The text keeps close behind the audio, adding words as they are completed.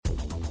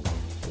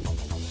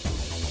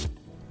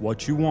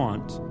what you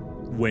want,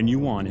 when you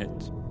want it,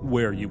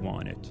 where you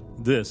want it.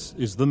 This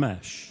is The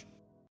Mesh.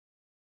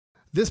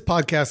 This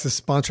podcast is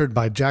sponsored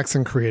by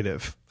Jackson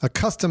Creative, a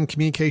custom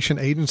communication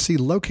agency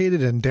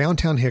located in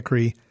downtown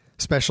Hickory,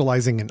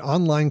 specializing in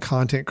online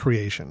content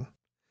creation.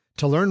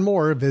 To learn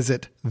more,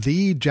 visit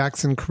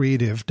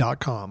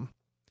thejacksoncreative.com.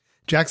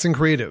 Jackson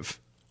Creative,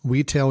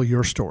 we tell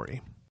your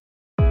story.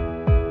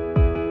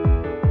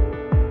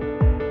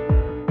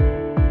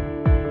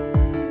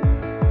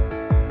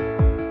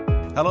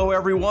 Hello,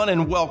 everyone,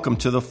 and welcome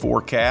to the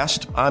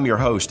FOREcast. I'm your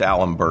host,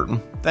 Alan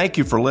Burton. Thank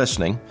you for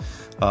listening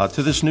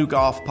to this new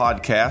golf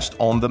podcast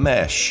on The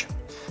Mesh.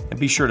 And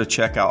be sure to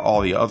check out all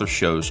the other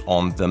shows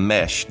on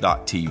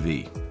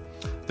themesh.tv.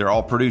 They're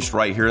all produced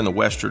right here in the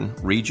western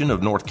region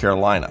of North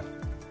Carolina.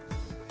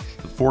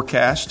 The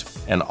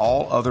FOREcast and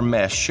all other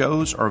Mesh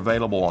shows are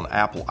available on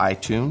Apple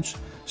iTunes,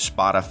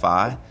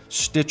 Spotify,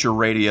 Stitcher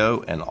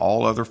Radio, and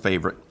all other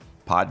favorite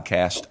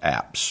podcast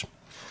apps.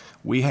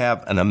 We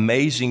have an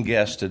amazing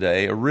guest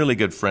today, a really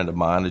good friend of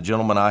mine, a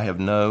gentleman I have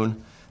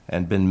known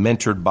and been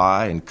mentored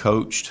by and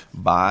coached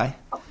by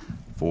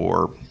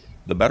for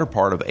the better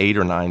part of 8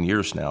 or 9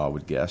 years now, I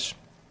would guess.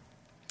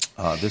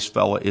 This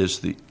fella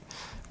is the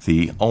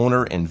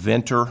owner,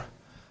 inventor,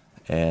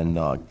 and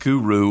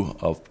guru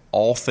of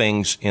all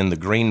things in the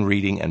green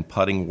reading and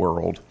putting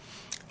world.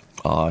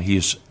 He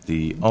is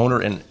the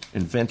owner and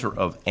inventor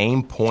of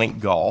Aim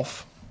Point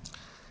Golf.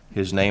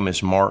 His name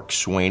is Mark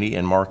Sweeney,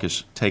 and Mark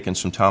has taken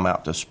some time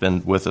out to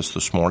spend with us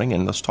this morning,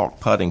 and let's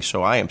talk putting.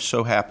 So I am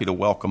so happy to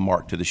welcome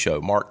Mark to the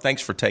show. Mark,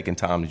 thanks for taking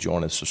time to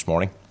join us this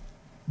morning.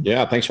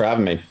 Yeah, thanks for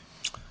having me.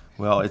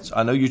 Well,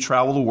 I know you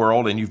travel the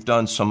world, and you've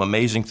done some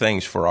amazing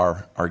things for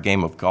our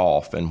game of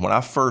golf. And when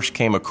I first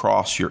came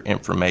across your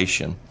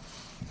information,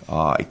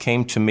 it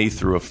came to me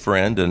through a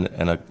friend and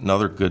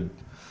another good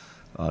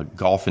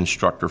golf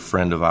instructor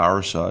friend of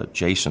ours,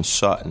 Jason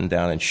Sutton,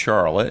 down in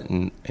Charlotte.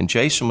 And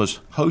Jason was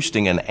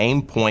hosting an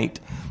Aim Point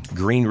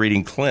green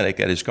reading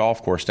clinic at his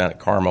golf course down at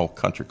Carmel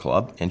Country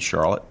Club in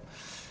Charlotte.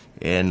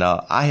 And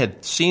I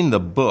had seen the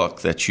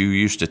book that you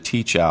used to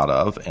teach out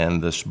of,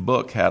 and this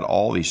book had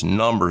all these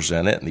numbers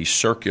in it and these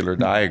circular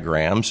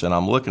diagrams. And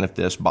I'm looking at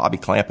this. Bobby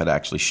Clamp had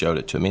actually showed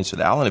it to me and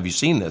said, "Alan, have you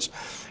seen this?"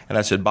 And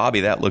I said,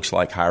 "Bobby, that looks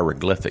like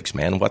hieroglyphics,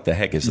 man. What the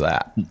heck is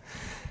that?"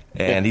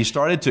 And he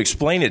started to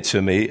explain it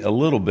to me a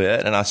little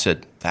bit, and I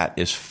said, that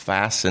is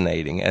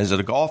fascinating. As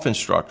a golf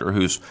instructor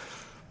who's,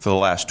 for the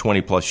last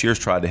 20-plus years,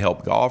 tried to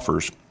help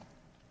golfers,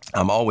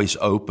 I'm always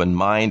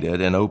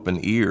open-minded and open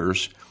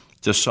ears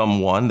to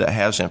someone that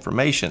has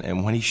information.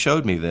 And when he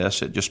showed me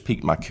this, it just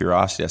piqued my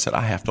curiosity. I said,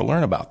 I have to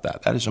learn about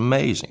that. That is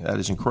amazing. That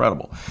is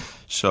incredible.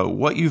 So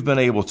what you've been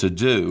able to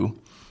do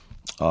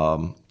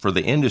for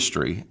the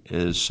industry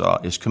is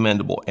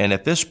commendable. And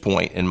at this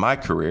point in my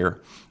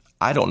career,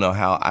 I don't know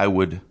how I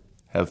would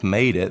have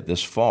made it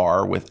this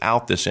far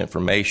without this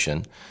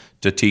information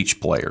to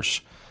teach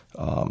players.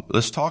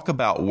 Let's talk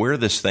about where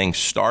this thing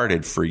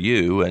started for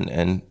you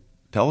and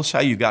tell us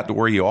how you got to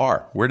where you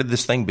are. Where did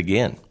this thing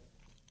begin?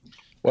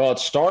 Well, it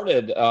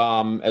started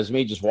as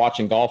me just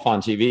watching golf on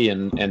TV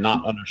and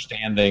not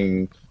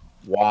understanding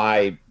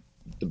why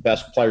the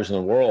best players in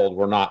the world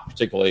were not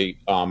particularly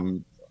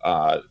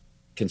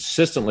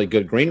consistently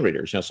good green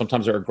readers. You know,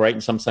 sometimes they were great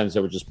and sometimes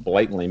they would just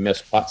blatantly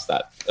miss putts.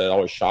 That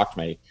always shocked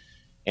me.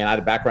 And I had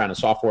a background in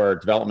software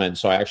development,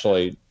 so I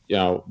actually,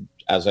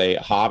 as a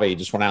hobby,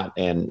 just went out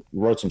and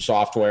wrote some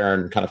software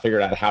and kind of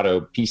figured out how to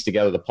piece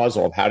together the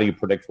puzzle of how do you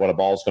predict what a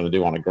ball is going to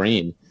do on a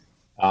green.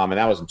 And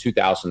that was in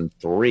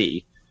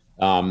 2003.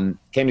 Came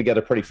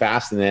together pretty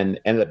fast, and then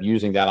ended up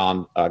using that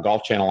on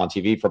Golf Channel on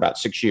TV for about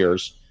 6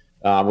 years,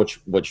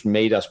 which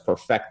made us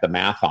perfect the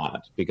math on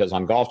it. Because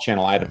on Golf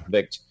Channel, I had to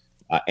predict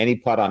any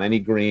putt on any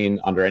green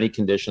under any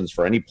conditions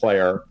for any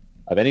player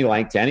of any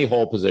length to any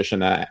hole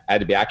position. I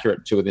had to be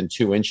accurate to within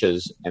 2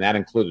 inches, and that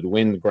included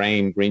wind,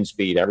 grain, green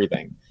speed,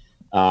 everything.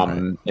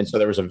 And so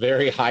there was a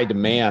very high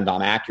demand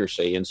on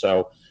accuracy, and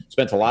so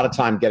spent a lot of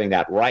time getting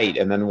that right.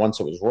 And then once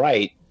it was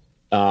right,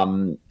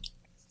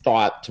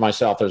 thought to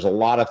myself, there's a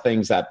lot of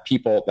things that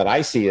people that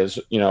I see as,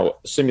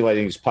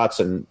 simulating these putts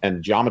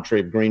and geometry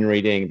of green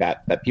reading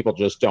that people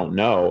just don't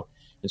know.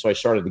 And so I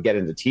started to get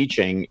into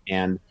teaching,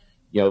 and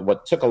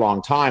what took a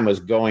long time was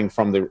going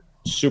from the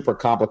super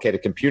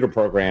complicated computer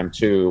program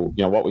to,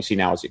 what we see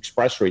now as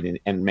express reading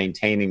and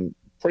maintaining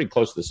pretty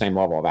close to the same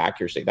level of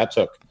accuracy. That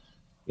took,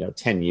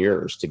 10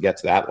 years to get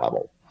to that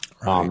level.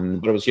 Right.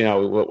 But it was,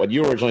 what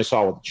you originally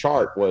saw with the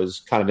chart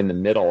was kind of in the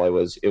middle.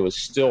 It was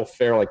still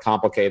fairly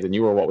complicated, and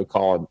you were what we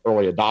call an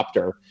early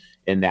adopter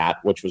in that,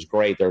 which was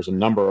great. There's a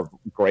number of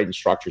great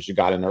instructors who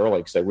got in early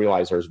because they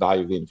realized there's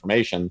value to the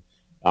information.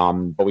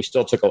 But we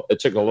still took a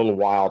little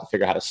while to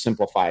figure out how to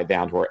simplify it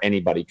down to where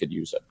anybody could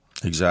use it.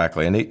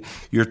 Exactly. And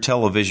your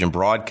television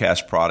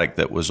broadcast product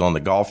that was on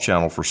the Golf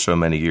Channel for so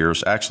many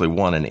years actually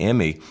won an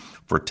Emmy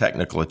for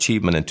technical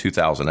achievement in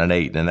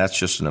 2008. And that's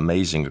just an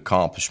amazing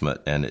accomplishment.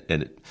 And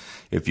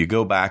if you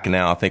go back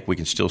now, I think we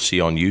can still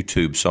see on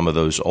YouTube some of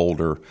those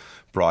older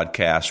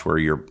broadcasts where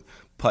you're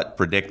putt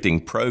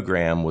predicting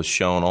program was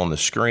shown on the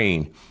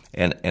screen,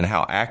 and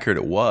how accurate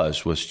it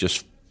was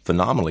just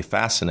phenomenally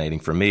fascinating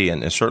for me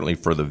and certainly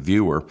for the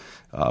viewer.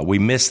 We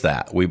miss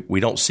that. We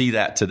don't see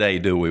that today,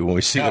 do we, when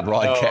we see the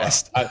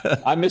broadcast? No,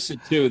 I miss it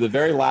too. The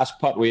very last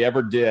putt we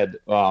ever did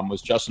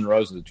was Justin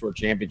Rose at the Tour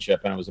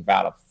Championship, and it was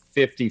about a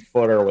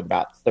 50-footer with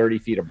about 30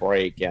 feet of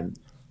break, and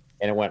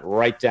it went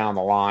right down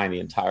the line the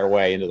entire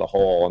way into the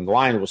hole. And the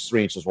line was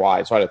 3 inches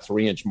wide, so I had a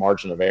 3-inch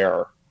margin of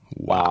error.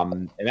 Wow.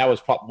 And that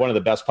was one of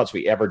the best putts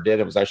we ever did.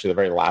 It was actually the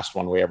very last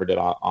one we ever did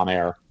on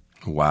air.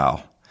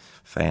 Wow.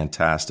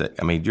 Fantastic.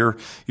 I mean, your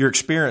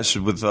experience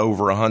with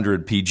over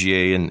 100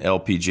 PGA and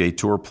LPGA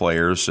Tour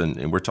players,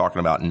 and we're talking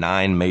about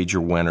 9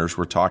 major winners.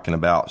 We're talking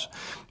about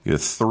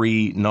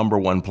 3 number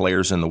 1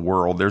 players in the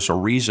world. There's a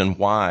reason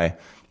why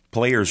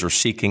players are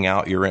seeking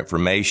out your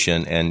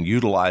information and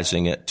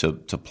utilizing it to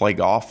play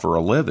golf for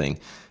a living.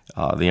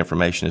 The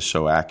information is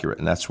so accurate,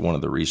 and that's one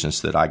of the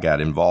reasons that I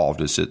got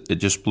involved. Is it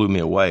just blew me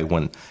away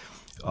when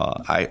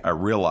I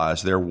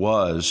realized there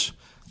was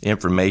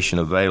information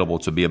available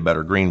to be a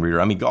better green reader.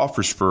 I mean,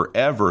 golfers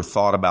forever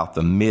thought about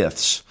the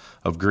myths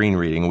of green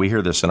reading. We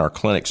hear this in our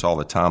clinics all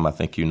the time. I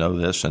think you know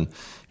this, and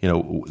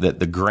that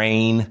the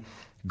grain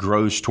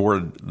grows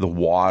toward the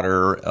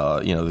water.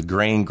 The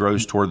grain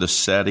grows toward the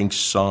setting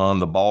sun.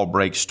 The ball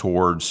breaks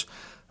towards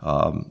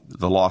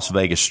the Las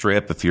Vegas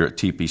Strip. If you're at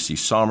TPC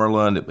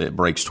Summerlin, it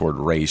breaks toward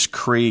Rays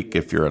Creek.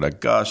 If you're at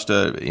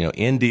Augusta,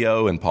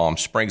 Indio and Palm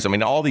Springs. I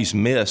mean, all these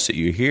myths that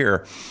you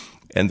hear.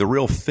 And the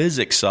real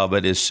physics of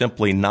it is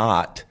simply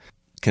not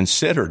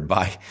considered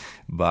by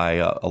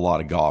a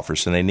lot of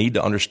golfers. And they need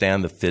to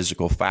understand the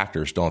physical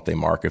factors, don't they,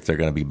 Mark, if they're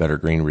going to be better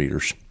green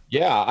readers?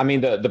 Yeah, I mean,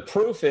 the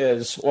proof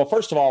is, well,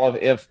 first of all,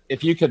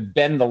 if you could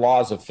bend the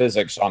laws of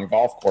physics on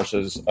golf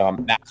courses,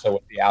 NASA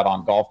would be out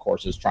on golf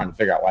courses trying to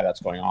figure out why that's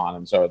going on.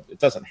 And so it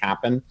doesn't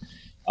happen.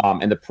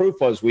 And the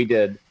proof was we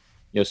did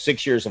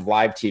 6 years of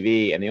live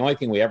TV, and the only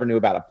thing we ever knew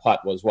about a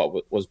putt was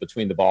what was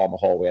between the ball and the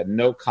hole. We had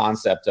no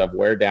concept of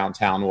where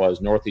downtown was,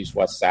 northeast,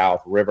 west,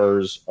 south,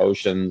 rivers,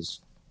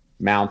 oceans,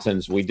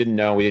 mountains. We didn't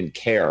know. We didn't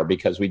care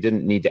because we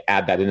didn't need to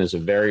add that in as a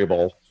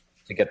variable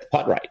to get the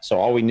putt right. So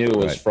all we knew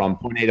was from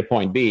point A to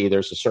point B,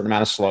 there's a certain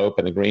amount of slope,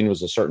 and the green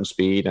was a certain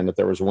speed, and if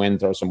there was wind,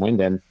 throw some wind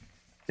in,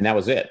 and that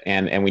was it.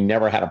 And we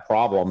never had a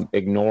problem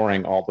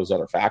ignoring all those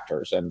other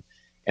factors. And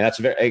that's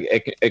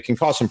it can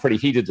cause some pretty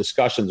heated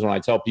discussions when I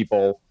tell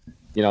people,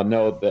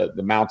 no,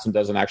 the mountain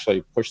doesn't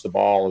actually push the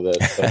ball. The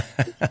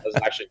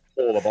doesn't actually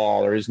pull the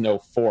ball. There is no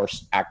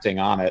force acting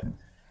on it.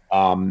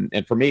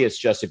 And for me, it's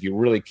just if you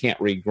really can't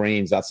read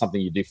greens, that's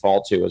something you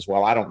default to as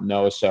well. I don't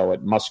know, so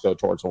it must go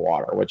towards the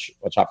water, which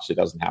obviously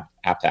doesn't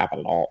have to happen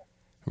at all.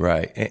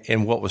 Right.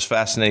 And what was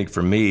fascinating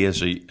for me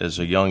as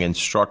a young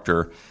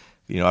instructor,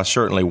 I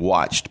certainly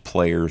watched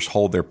players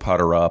hold their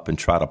putter up and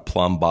try to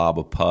plumb bob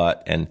a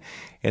putt. And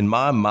in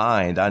my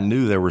mind, I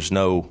knew there was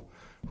no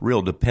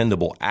real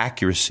dependable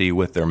accuracy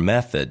with their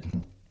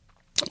method,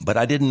 but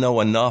I didn't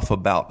know enough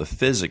about the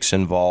physics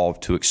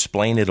involved to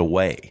explain it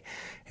away.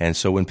 And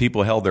so when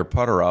people held their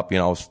putter up,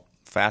 I was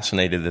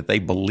fascinated that they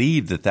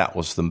believed that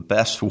was the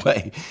best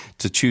way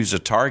to choose a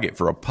target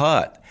for a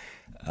putt.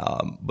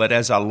 But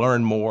as I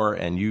learned more,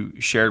 and you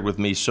shared with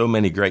me so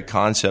many great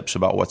concepts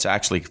about what's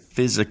actually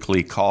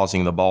physically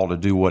causing the ball to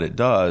do what it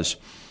does,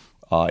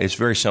 it's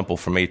very simple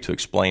for me to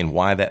explain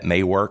why that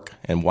may work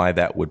and why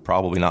that would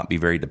probably not be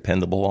very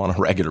dependable on a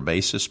regular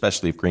basis,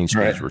 especially if green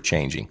speeds were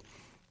changing.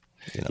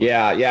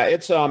 Yeah.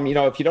 It's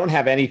if you don't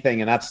have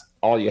anything and that's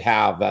all you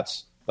have,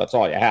 that's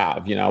all you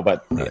have.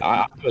 But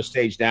I'm to a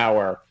stage now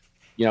where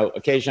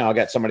occasionally I'll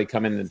get somebody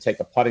come in and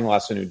take a putting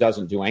lesson who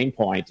doesn't do aim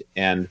point,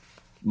 and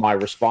my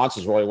response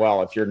is really,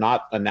 well, if you're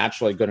not a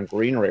naturally good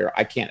green reader,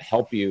 I can't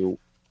help you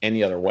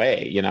any other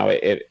way.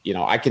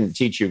 I can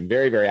teach you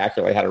very, very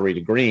accurately how to read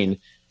a green.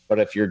 But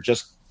if you're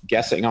just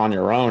guessing on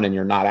your own and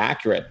you're not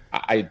accurate,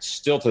 I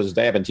still, to this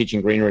day, I've been teaching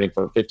green reading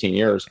for 15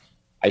 years.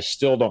 I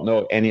still don't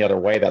know any other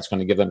way that's going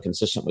to give them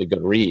consistently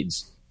good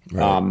reads.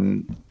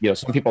 Right.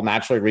 Some people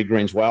naturally read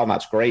greens well, and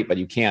that's great, but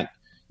you can't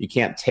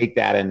take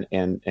that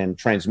and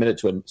transmit it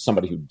to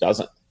somebody who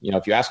doesn't.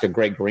 If you ask a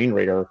great green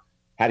reader,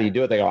 how do you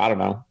do it? They go, I don't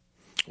know.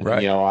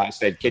 Right. I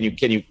said, can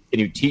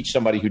you teach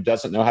somebody who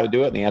doesn't know how to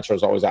do it? And the answer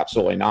is always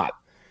absolutely not.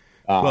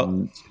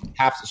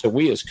 So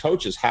we as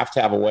coaches have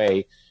to have a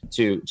way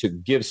to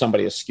give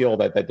somebody a skill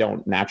that they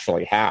don't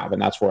naturally have,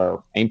 and that's where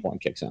aim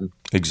point kicks in.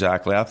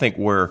 Exactly. I think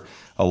where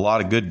a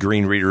lot of good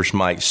green readers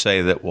might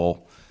say that,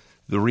 well,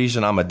 the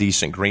reason I'm a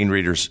decent green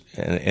reader,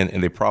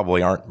 and they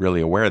probably aren't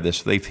really aware of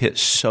this, they've hit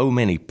so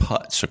many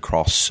putts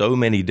across so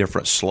many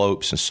different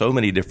slopes and so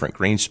many different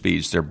green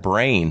speeds, their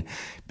brain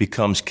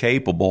becomes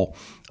capable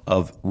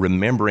of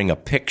remembering a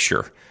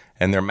picture,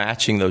 and they're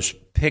matching those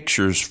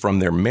pictures from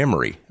their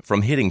memory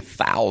from hitting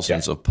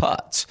thousands of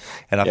putts.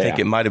 And I think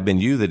it might have been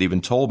you that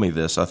even told me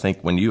this. I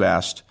think when you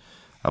asked,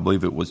 I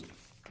believe it was,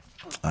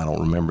 I don't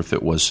remember if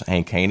it was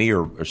Hank Haney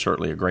or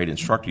certainly a great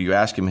instructor, you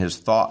asked him his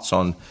thoughts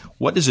on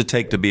what does it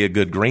take to be a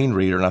good green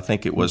reader. And I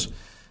think it was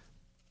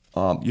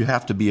you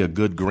have to be a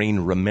good green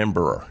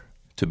rememberer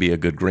to be a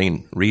good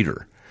green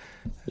reader.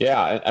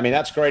 Yeah, I mean,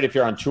 that's great if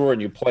you're on tour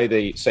and you play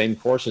the same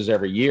courses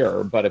every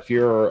year. But if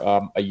you're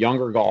a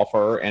younger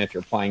golfer and if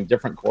you're playing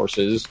different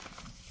courses,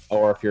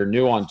 or if you're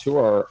new on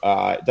tour,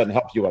 it doesn't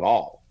help you at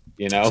all.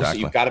 Exactly. So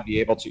you've got to be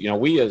able to,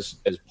 we as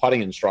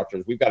putting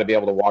instructors, we've got to be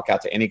able to walk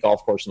out to any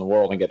golf course in the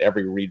world and get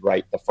every read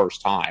right the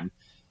first time,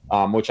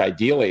 which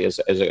ideally, as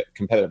a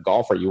competitive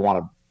golfer, you want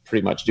to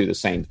pretty much do the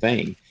same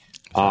thing.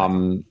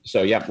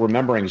 So, yeah,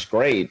 remembering is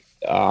great.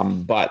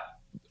 But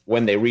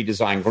when they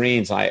redesign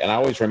greens, and I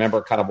always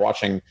remember kind of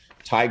watching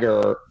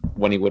Tiger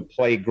when he would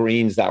play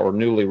greens that were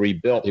newly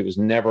rebuilt. He was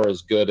never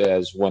as good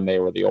as when they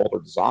were the older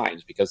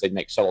designs because they'd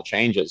make subtle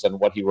changes, and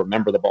what he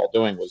remembered the ball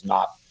doing was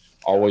not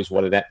always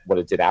what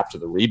it did after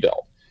the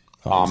rebuild.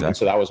 Exactly. And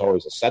so that was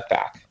always a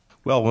setback.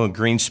 Well, when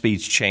green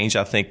speeds changed,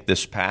 I think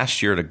this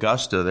past year at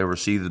Augusta, there were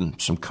even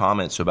some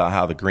comments about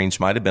how the greens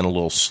might have been a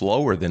little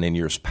slower than in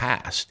years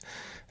past.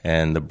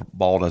 And the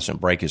ball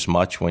doesn't break as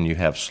much when you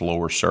have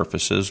slower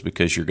surfaces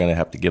because you're going to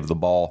have to give the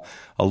ball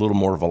a little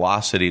more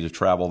velocity to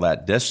travel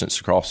that distance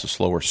across the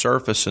slower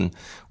surface. And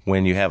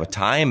when you have a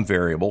time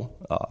variable,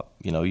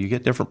 you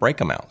get different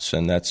break amounts.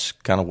 And that's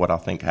kind of what I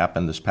think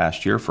happened this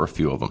past year for a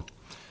few of them.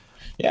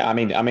 Yeah, I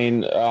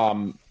mean,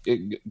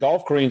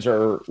 golf greens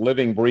are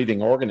living,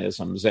 breathing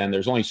organisms, and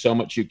there's only so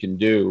much you can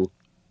do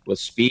with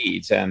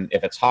speeds. And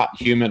if it's hot,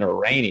 humid, or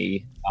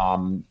rainy,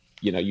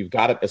 you've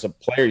got to, as a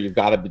player, you've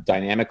got to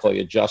dynamically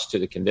adjust to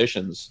the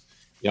conditions.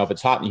 If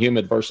it's hot and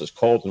humid versus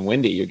cold and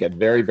windy, you get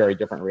very, very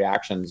different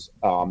reactions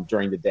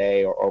during the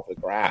day or over the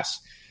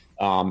grass.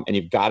 And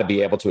you've got to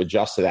be able to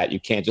adjust to that. You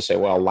can't just say,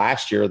 well,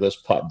 last year this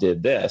putt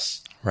did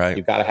this. Right.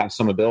 You've got to have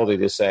some ability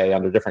to say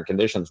under different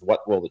conditions,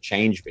 what will the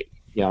change be?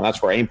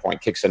 That's where aim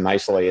point kicks in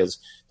nicely. It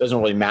doesn't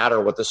really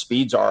matter what the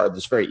speeds are.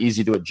 It's very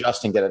easy to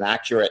adjust and get an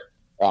accurate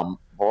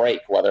break,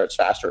 whether it's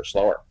faster or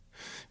slower.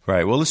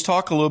 Right. Well, let's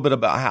talk a little bit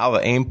about how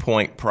the aim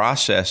point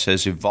process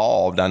has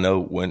evolved. I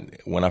know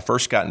when I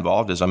first got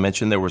involved, as I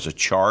mentioned, there was a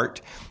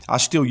chart. I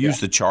still use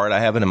the chart. I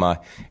have it in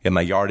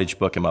my yardage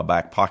book in my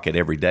back pocket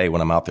every day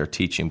when I'm out there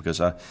teaching because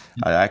I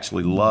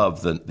actually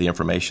love the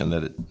information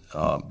that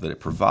it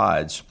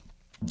provides.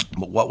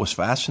 But what was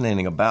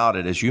fascinating about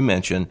it, as you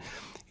mentioned,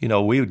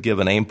 we would give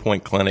an aim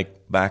point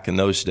clinic back in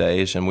those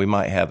days, and we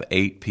might have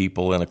 8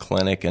 people in a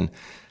clinic, and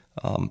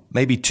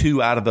maybe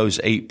 2 out of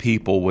those 8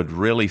 people would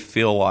really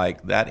feel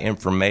like that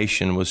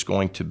information was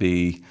going to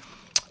be,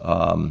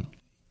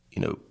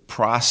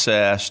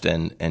 processed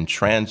and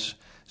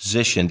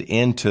transitioned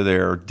into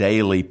their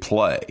daily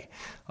play.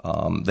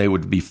 They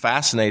would be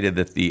fascinated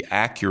at the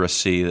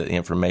accuracy that the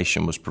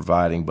information was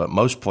providing, but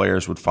most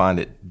players would find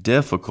it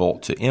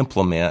difficult to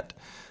implement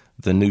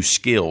the new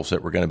skills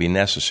that were going to be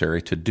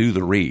necessary to do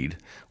the read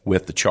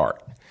with the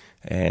chart.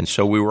 And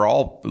so we were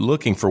all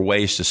looking for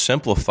ways to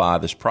simplify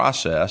this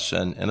process,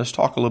 and let's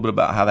talk a little bit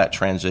about how that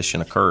transition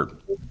occurred.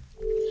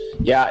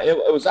 Yeah,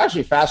 it was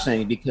actually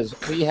fascinating because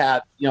we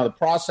had, the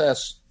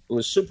process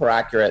was super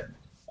accurate,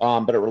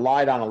 but it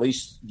relied on at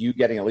least you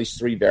getting at least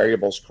 3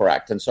 variables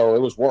correct. And so it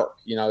was work.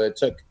 I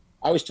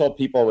always told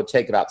people it would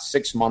take about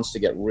 6 months to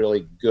get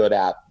really good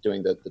at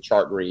doing the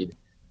chart read.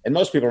 And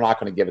most people are not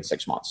going to give it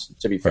 6 months,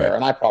 to be fair. Right.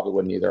 And I probably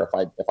wouldn't either if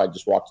I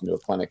just walked into a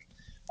clinic.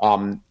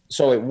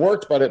 So it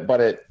worked, but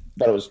it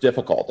was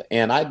difficult.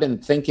 And I've been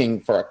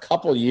thinking for a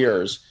couple of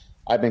years,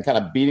 I've been kind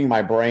of beating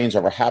my brains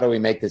over how do we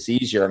make this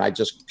easier. And I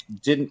just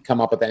didn't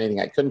come up with anything.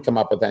 I couldn't come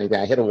up with anything.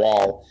 I hit a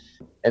wall.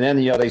 And then,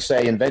 they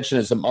say invention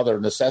is the mother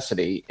of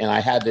necessity. And I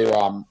had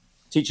to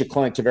teach a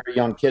clinic to very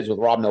young kids with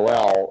Rob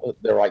Noel.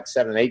 They're like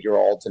 7 and 8 year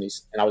olds. And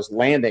I was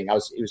landing.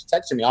 He was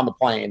texting me on the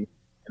plane.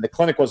 And the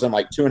clinic was in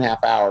like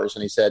 2.5 hours.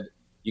 And he said,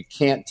 you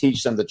can't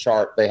teach them the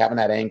chart. They haven't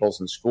had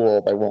angles in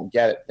school. They won't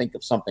get it. Think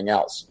of something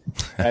else.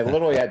 And I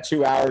literally had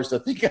 2 hours to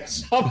think of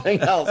something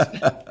else.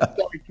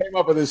 So we came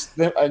up with this,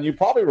 and you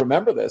probably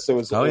remember this. I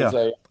was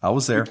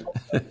there.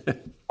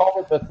 Call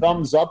it the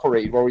thumbs up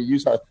read, where we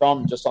use our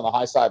thumb just on the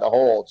high side of the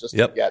hole just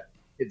to get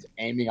kids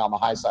aiming on the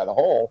high side of the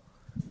hole.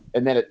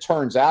 And then it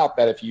turns out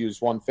that if you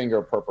use 1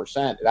 finger per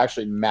percent, it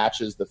actually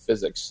matches the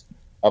physics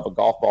of a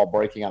golf ball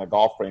breaking on a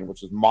golf green,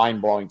 which was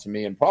mind-blowing to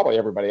me and probably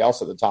everybody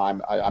else at the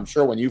time. I'm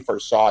sure when you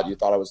first saw it, you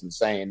thought it was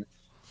insane.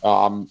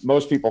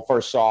 Most people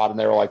first saw it and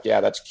they were like, yeah,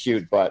 that's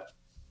cute, but,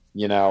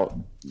 you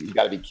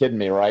got to be kidding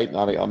me, right?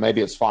 I mean, maybe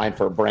it's fine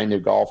for brand new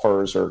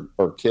golfers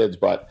or kids,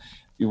 but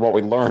what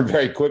we learned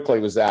very quickly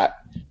was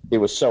that it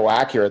was so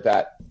accurate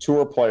that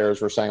tour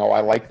players were saying, oh, I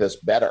like this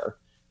better.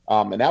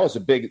 And that was a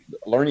big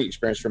learning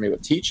experience for me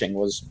with teaching,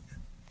 was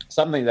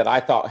something that I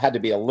thought had to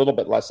be a little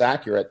bit less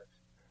accurate.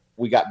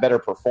 We got better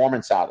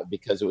performance out of it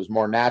because it was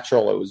more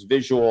natural. It was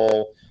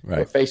visual. Right. You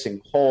were facing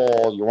the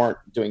hole. You weren't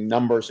doing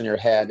numbers in your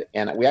head.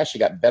 And we actually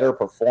got better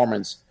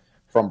performance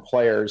from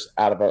players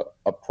out of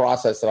a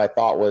process that I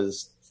thought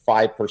was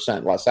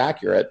 5% less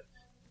accurate,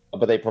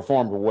 but they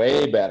performed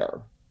way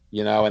better,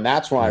 and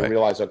that's when I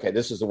realized, okay,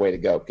 this is the way to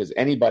go because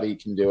anybody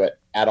can do it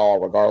at all,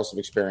 regardless of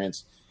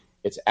experience.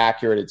 It's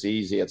accurate. It's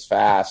easy. It's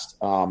fast.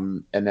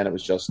 And then it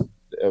was just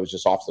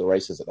off to the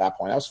races at that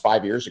point. That was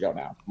 5 years ago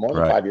now, more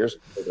than 5 years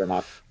ago, believe it or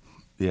not.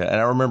 Yeah,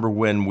 and I remember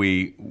when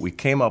we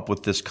came up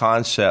with this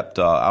concept.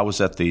 I was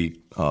at the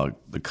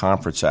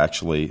conference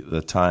actually,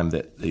 the time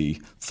that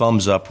the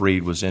thumbs up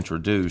read was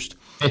introduced,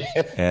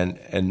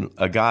 and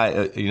a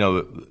guy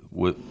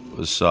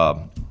was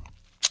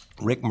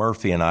Rick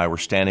Murphy and I were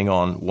standing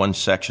on one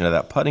section of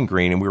that putting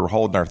green, and we were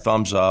holding our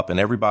thumbs up, and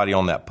everybody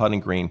on that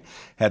putting green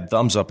had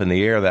thumbs up in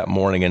the air that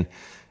morning. And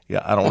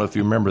yeah, I don't know if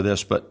you remember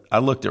this, but I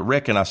looked at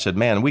Rick and I said,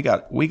 "Man, we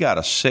got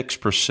a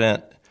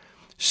 6%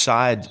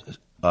 side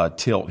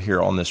tilt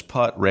here on this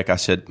putt, Rick." I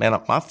said, "Man,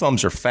 my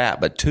thumbs are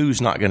fat, but 2's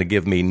not going to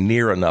give me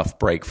near enough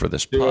break for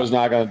this putt." 2 is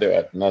not going to do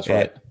it, and that's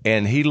right.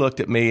 And he looked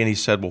at me and he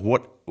said, "Well,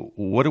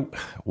 what are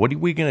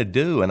we going to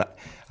do?" And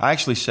I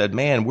actually said,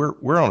 "Man,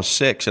 we're on a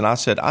 6." And I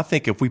said, "I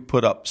think if we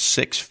put up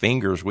 6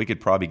 fingers, we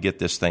could probably get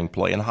this thing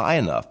playing high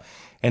enough."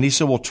 And he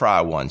said, "Well,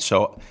 try one."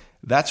 So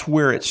that's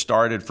where it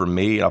started for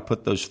me. I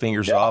put those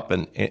fingers up,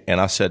 and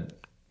I said,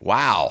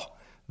 "Wow,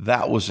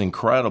 that was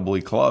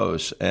incredibly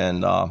close."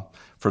 And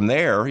from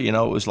there, it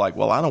was like,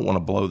 well, I don't want to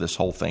blow this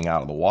whole thing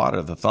out of the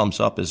water. The thumbs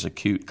up is a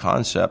cute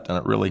concept, and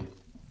it really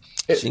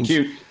seems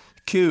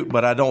cute,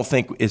 but I don't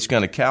think it's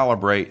going to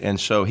calibrate. And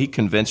so he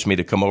convinced me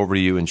to come over to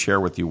you and share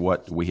with you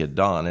what we had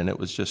done, and it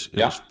was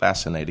was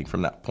fascinating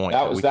from that point.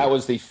 That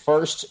was the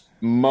first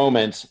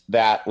moment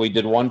that we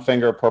did 1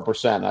 finger per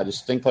percent. I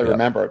distinctly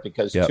remember it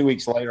because 2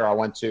 weeks later I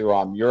went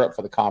to Europe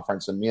for the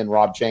conference, and me and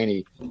Rob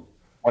Cheney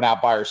went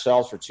out by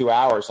ourselves for 2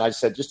 hours. And I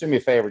said, "Just do me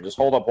a favor, just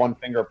hold up 1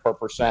 finger per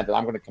percent, and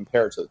I'm going to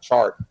compare it to the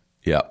chart."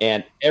 Yeah.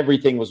 And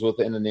everything was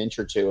within an inch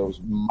or two. It was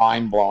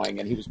mind blowing.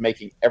 And he was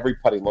making every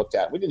putt he looked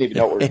at. We didn't even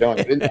know what we were doing.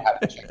 We didn't know how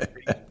to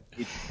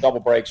change double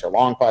breaks or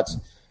long putts.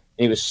 And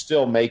he was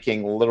still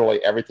making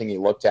literally everything he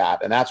looked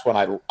at. And that's when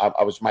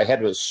my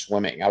head was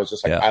swimming. I was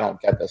just like, I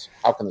don't get this.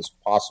 How can this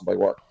possibly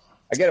work?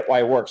 I get it why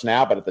it works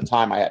now, but at the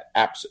time it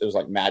was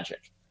like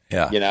magic.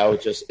 Yeah.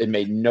 It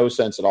made no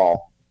sense at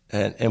all.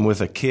 And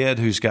with a kid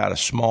who's got a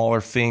smaller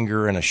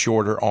finger and a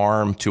shorter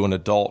arm to an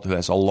adult who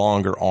has a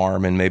longer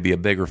arm and maybe a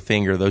bigger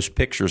finger, those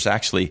pictures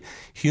actually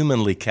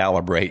humanly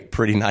calibrate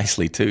pretty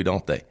nicely too,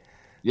 don't they?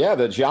 Yeah,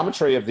 the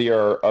geometry of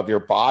your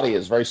body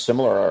is very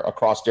similar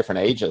across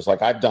different ages.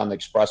 Like I've done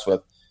Express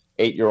with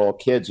 8-year-old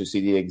kids who see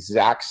the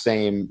exact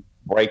same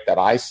break that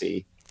I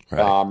see.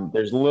 Right.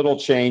 There's little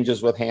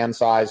changes with hand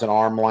size and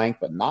arm length,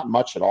 but not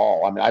much at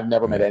all. I mean, I've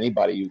never met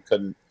anybody who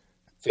couldn't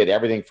fit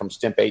everything from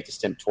stimp 8 to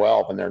stimp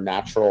 12 in their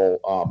natural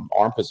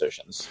arm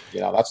positions.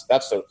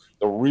 That's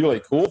the really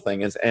cool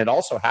thing is, and it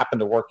also happened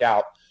to work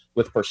out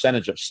with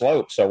percentage of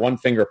slope. So 1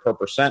 finger per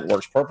percent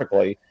works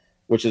perfectly,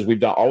 which is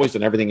we've always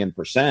done everything in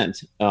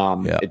percent.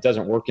 It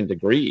doesn't work in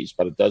degrees,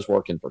 but it does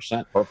work in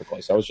percent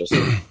perfectly. So I was just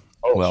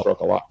struck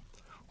a lot.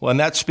 Well, and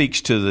that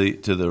speaks to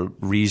the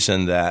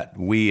reason that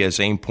we as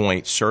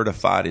Aimpoint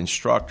certified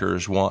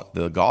instructors want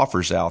the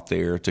golfers out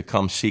there to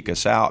come seek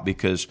us out,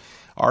 because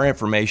our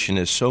information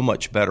is so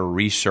much better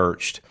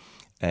researched,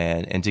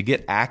 and to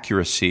get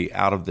accuracy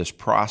out of this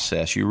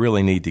process, you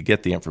really need to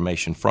get the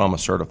information from a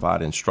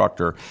certified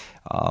instructor.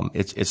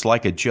 It's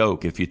like a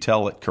joke. If you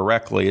tell it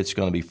correctly, it's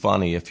going to be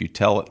funny. If you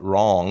tell it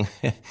wrong,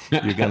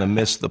 you're going to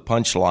miss the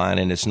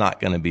punchline, and it's not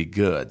going to be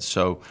good.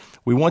 So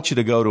we want you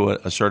to go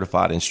to a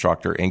certified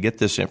instructor and get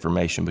this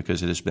information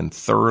because it has been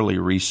thoroughly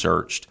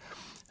researched,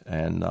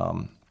 and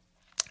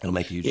it'll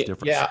make a huge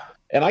difference. Yeah.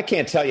 And I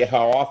can't tell you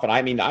how often.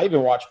 I mean, I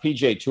even watch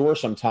PGA Tour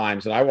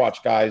sometimes, and I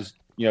watch guys,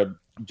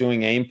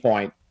 doing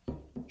Aimpoint,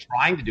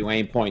 trying to do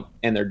Aimpoint,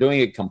 and they're doing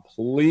it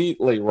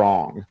completely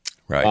wrong.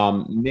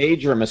 Right.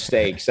 Major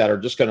mistakes that are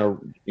just going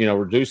to,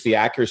 reduce the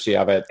accuracy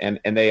of it. And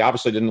they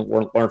obviously didn't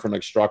learn from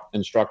an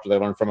instructor. They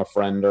learned from a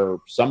friend or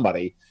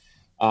somebody.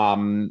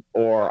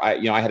 Or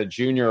I had a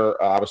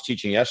junior I was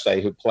teaching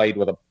yesterday who played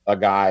with a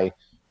guy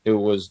who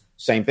was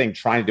same thing,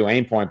 trying to do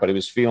Aimpoint, but he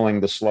was feeling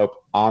the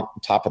slope on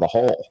top of the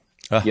hole.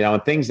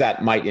 And things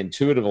that might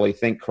intuitively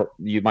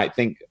you might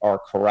think are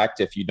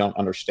correct if you don't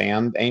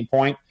understand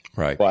Aimpoint,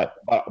 right? But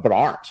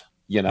aren't,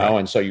 Right.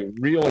 And so you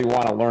really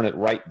want to learn it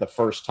right the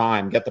first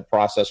time, get the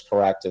process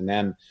correct, and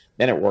then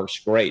it works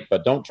great.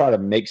 But don't try to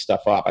make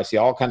stuff up. I see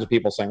all kinds of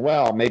people saying,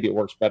 "Well, maybe it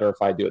works better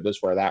if I do it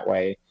this way or that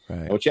way." Right.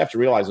 And what you have to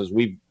realize is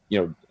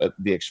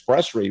the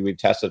Express read we've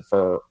tested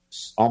for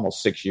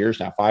almost 6 years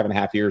now,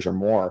 5.5 years or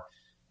more.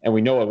 And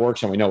we know it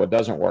works and we know it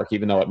doesn't work,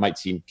 even though it might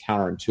seem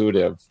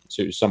counterintuitive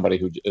to somebody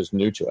who is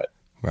new to it.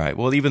 Right.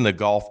 Well, even the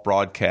golf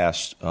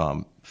broadcast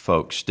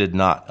folks did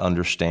not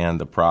understand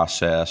the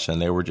process,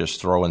 and they were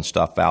just throwing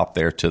stuff out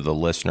there to the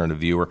listener and the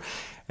viewer.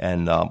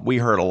 And we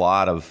heard a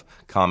lot of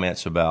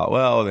comments about,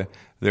 well,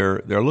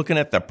 they're looking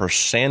at the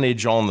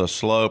percentage on the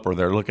slope, or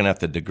they're looking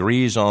at the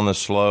degrees on the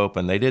slope,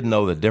 and they didn't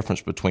know the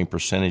difference between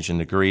percentage and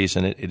degrees.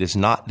 And it is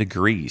not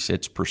degrees;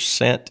 it's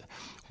percent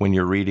when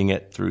you're reading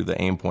it through the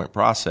Aimpoint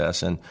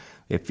process. And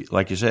if,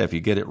 like you said, if you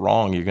get it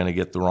wrong, you're going to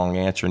get the wrong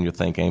answer, and you'll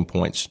think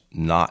Aimpoint's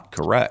not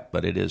correct.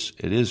 But it is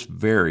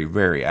very,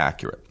 very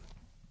accurate.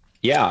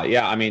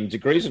 Yeah. I mean,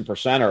 degrees and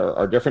percent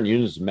are different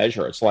units of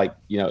measure. It's like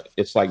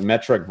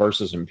metric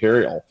versus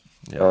imperial,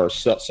 or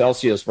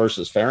Celsius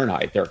versus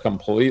Fahrenheit. They're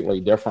completely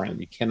different.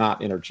 You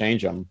cannot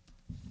interchange them.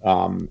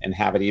 and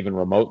have it even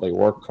remotely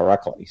work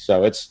correctly.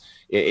 So it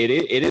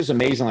is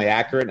amazingly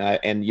accurate.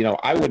 And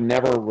I would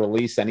never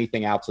release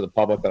anything out to the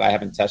public that I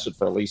haven't tested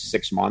for at least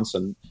 6 months.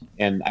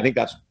 And I think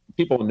that's,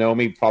 people who know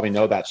me probably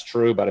know that's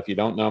true. But if you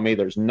don't know me,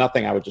 there's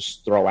nothing I would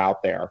just throw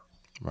out there.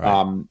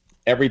 Right.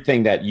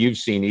 Everything that you've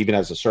seen, even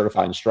as a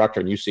certified instructor,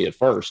 and you see it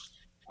first,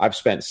 I've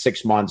spent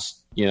 6 months,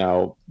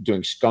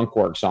 doing skunk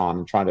works on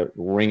and trying to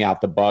wring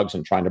out the bugs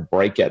and trying to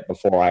break it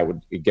before I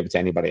would give it to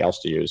anybody else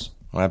to use.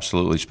 Well,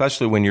 absolutely,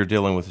 especially when you're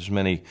dealing with as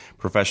many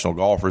professional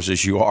golfers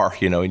as you are,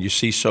 and you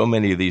see so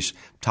many of these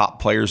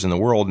top players in the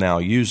world now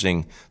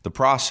using the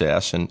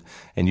process and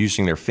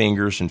using their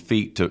fingers and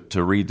feet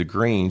to read the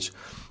greens.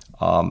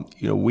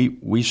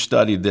 We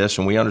studied this,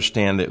 and we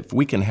understand that if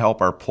we can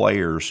help our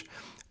players,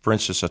 for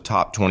instance, a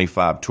top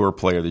 25 tour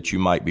player that you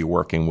might be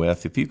working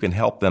with, if you can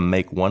help them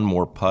make one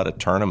more putt a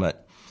tournament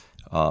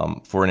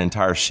for an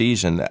entire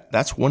season,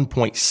 that's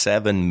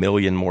 $1.7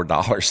 million more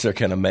they're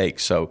going to make.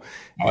 So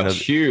it's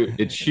huge.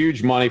 It's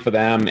huge money for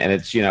them, and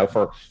it's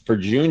for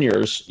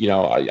juniors.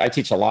 I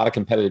teach a lot of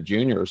competitive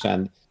juniors,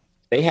 and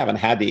they haven't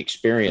had the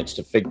experience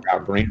to figure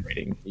out green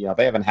reading.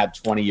 They haven't had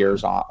 20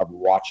 years of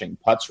watching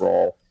putts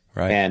roll,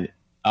 right?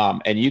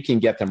 And you can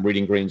get them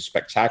reading greens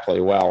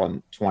spectacularly well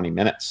in 20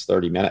 minutes,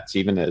 30 minutes,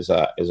 even as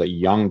a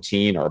young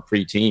teen or a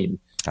preteen.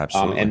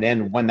 Absolutely. And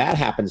then when that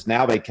happens,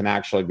 now they can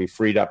actually be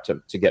freed up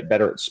to get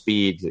better at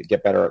speed, to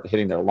get better at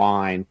hitting their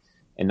line,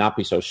 and not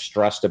be so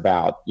stressed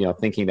about,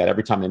 thinking that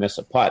every time they miss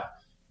a putt,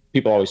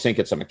 people always think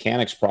it's a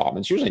mechanics problem.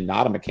 It's usually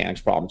not a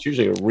mechanics problem. It's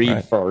usually a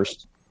read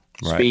first,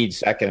 speed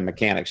second, and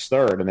mechanics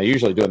third. And they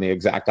usually do it in the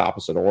exact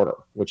opposite order,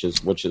 which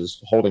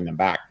is holding them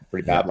back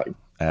pretty badly.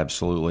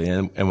 Absolutely.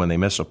 And when they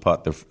miss a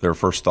putt, their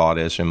first thought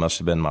is, it must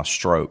have been my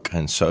stroke.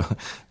 And so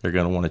they're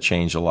going to want to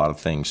change a lot of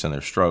things in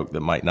their stroke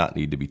that might not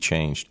need to be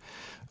changed.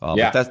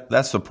 But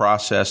that's the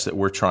process that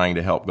we're trying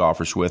to help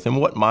golfers with.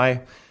 And what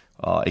my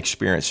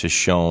experience has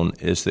shown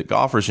is that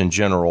golfers in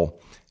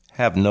general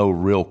have no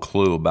real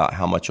clue about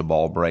how much a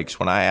ball breaks.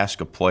 When I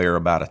ask a player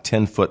about a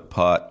 10-foot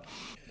putt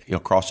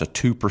across a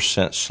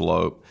 2%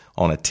 slope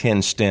on a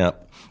 10 stemp,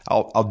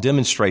 I'll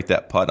demonstrate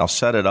that putt, and I'll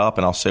set it up,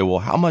 and I'll say, well,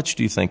 how much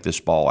do you think this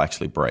ball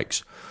actually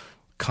breaks?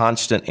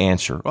 Constant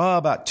answer,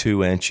 about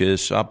 2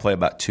 inches. I'll play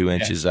about 2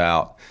 inches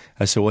out.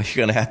 I said, well, you're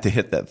going to have to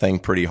hit that thing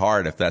pretty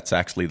hard if that's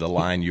actually the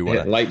line you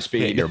want to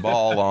hit your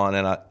ball on.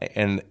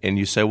 And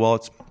you say, well,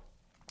 it's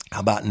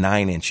how about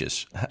 9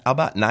 inches? How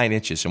about 9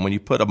 inches? And when you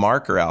put a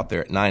marker out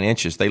there at 9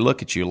 inches, they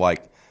look at you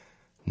like,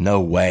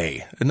 no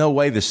way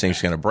this thing's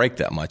going to break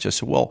that much. I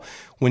said, well,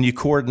 when you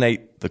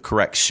coordinate the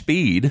correct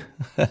speed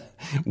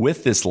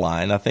with this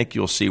line, I think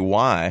you'll see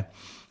why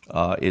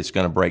it's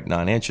going to break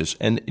 9 inches.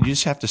 And you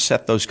just have to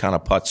set those kind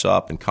of putts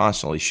up and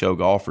constantly show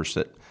golfers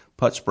that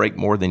putts break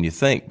more than you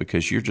think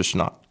because you're just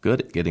not good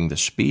at getting the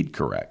speed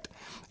correct.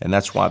 And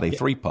that's why they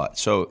three putt.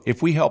 So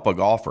if we help a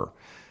golfer,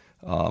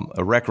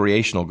 a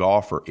recreational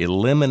golfer,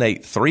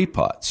 eliminate three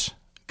putts,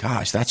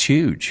 gosh, that's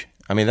huge.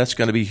 I mean, that's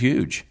going to be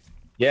huge.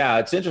 Yeah,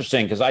 it's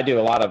interesting because I do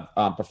a lot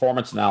of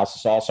performance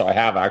analysis also.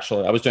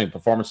 I was doing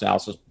performance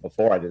analysis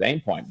before I did aim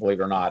point,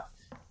 believe it or not.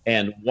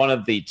 And one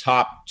of the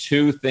top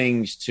two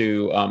things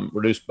to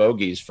reduce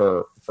bogeys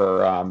for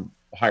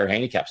higher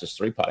handicaps is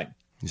three putting.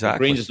 Exactly.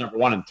 Greens is number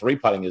one, and three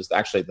putting is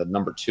actually the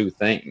number two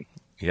thing.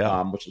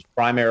 Yeah. Which is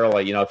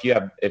primarily,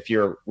 if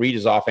your read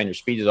is off and your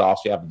speed is off,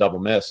 so you have a double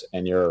miss,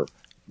 and you're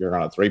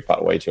going to three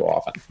putt way too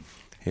often.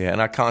 Yeah,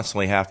 and I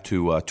constantly have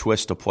to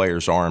twist a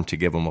player's arm to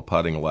give them a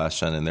putting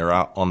lesson, and they're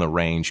out on the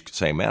range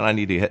saying, I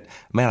need to get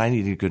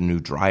a new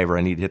driver.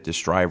 I need to hit this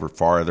driver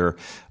farther.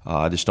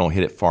 I just don't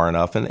hit it far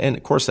enough. And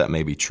of course that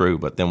may be true,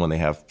 but then when they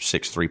have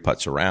 6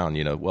 3-putts around,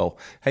 well,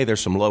 hey, there's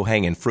some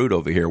low-hanging fruit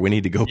over here. We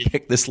need to go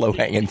pick this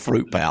low-hanging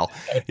fruit, pal.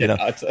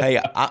 Hey,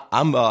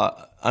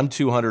 I'm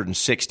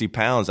 260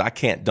 pounds. I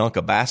can't dunk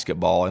a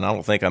basketball, and I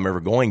don't think I'm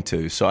ever going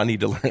to, so I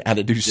need to learn how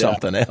to do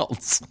something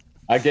else.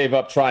 I gave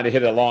up trying to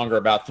hit it longer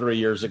about 3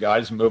 years ago. I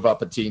just move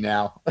up a tee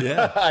now.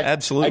 Yeah,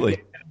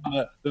 absolutely.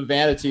 The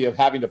vanity of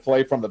having to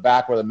play from the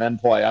back where the men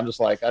play. I'm just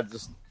like, I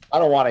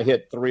don't want to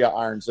hit 3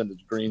 irons into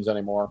the greens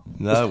anymore.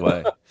 No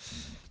way.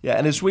 Yeah,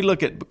 and as we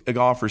look at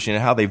golfers,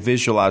 how they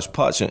visualize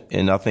putts,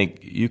 and I think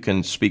you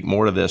can speak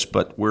more to this,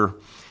 but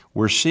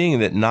we're seeing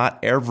that not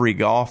every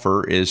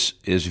golfer is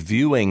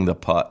viewing the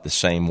putt the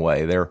same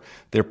way.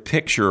 Their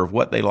picture of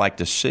what they like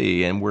to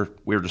see, and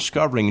we're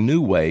discovering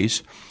new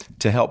ways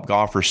to help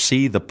golfers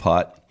see the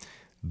putt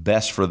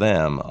best for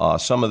them.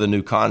 Some of the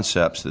new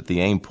concepts that the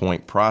aim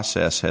point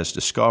process has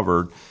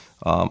discovered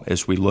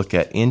as we look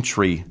at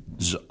entry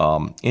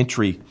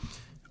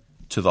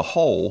to the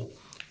hole,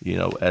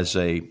 as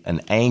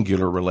an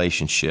angular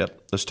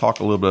relationship. Let's talk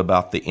a little bit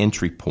about the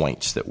entry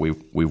points that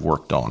we've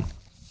worked on.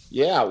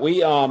 Yeah, we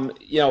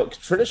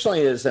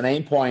traditionally as an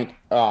aim point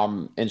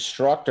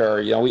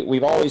instructor,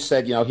 we've always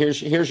said,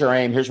 here's your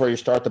aim, here's where you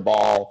start the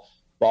ball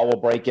will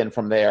break in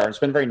from there. And it's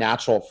been very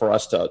natural for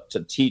us to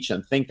teach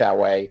and think that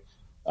way.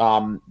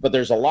 But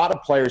there's a lot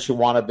of players who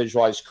want to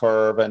visualize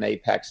curve and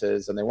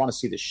apexes, and they want to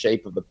see the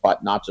shape of the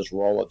putt, not just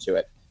roll it to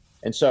it.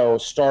 And so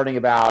starting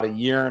about a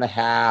year and a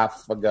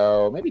half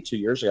ago, maybe 2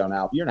 years ago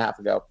now, a year and a half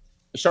ago,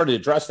 I started to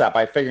address that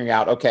by figuring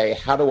out, okay,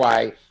 how do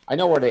I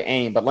know where to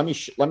aim, but let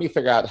me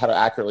figure out how to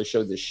accurately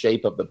show the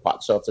shape of the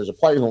putt. So if there's a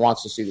player who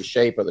wants to see the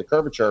shape or the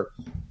curvature,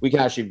 we can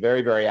actually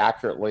very, very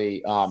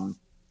accurately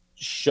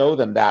show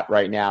them that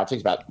right now. It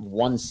takes about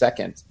 1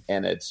 second,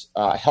 and it's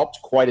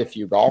helped quite a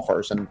few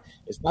golfers. And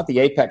it's not the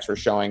apex we're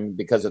showing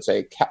because it's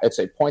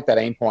a point, that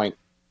aim point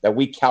that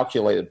we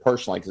calculated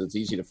personally because it's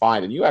easy to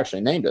find. And you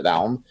actually named it,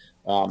 Alan,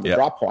 the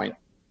drop point.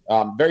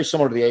 Very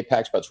similar to the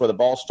apex, but it's where the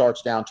ball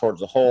starts down towards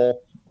the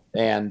hole.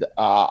 And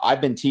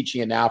I've been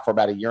teaching it now for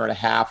about a year and a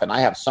half, and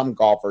I have some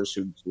golfers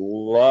who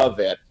love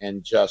it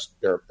and just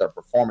their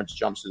performance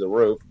jumps through the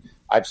roof.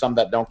 I have some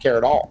that don't care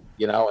at all,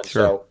 and Sure.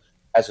 So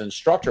as an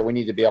instructor, we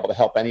need to be able to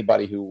help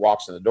anybody who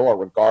walks in the door,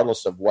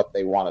 regardless of what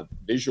they want to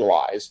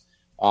visualize.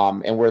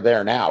 And we're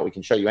there now. We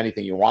can show you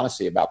anything you want to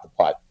see about the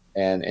putt.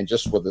 And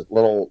just with a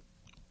little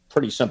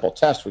pretty simple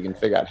test, we can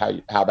figure out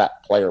how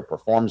that player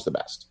performs the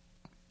best.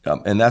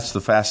 And that's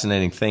the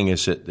fascinating thing,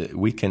 is that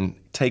we can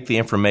take the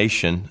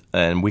information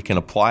and we can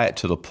apply it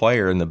to the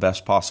player in the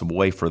best possible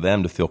way for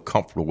them to feel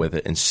comfortable with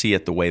it and see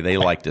it the way they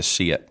like to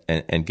see it,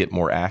 and get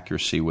more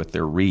accuracy with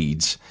their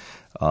reads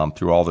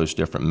through all those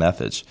different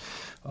methods.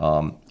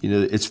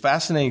 It's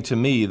fascinating to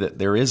me that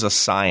there is a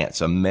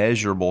science, a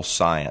measurable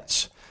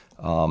science.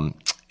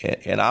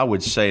 And I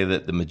would say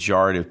that the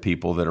majority of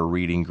people that are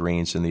reading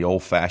greens in the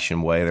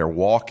old-fashioned way, they're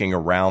walking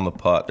around the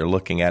putt, they're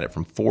looking at it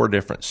from 4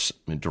 different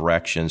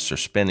directions, they're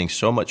spending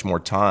so much more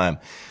time.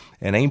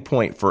 And aim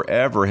point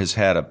forever has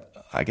had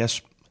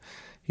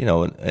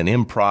an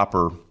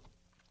improper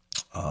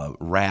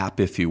rap,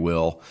 if you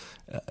will,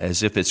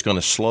 as if it's going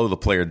to slow the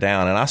player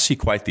down. And I see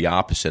quite the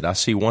opposite. I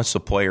see once the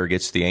player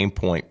gets the aim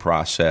point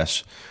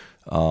process,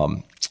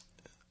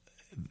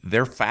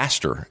 they're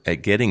faster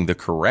at getting the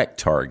correct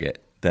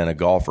target than a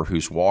golfer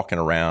who's walking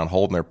around,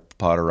 holding their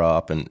putter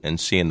up and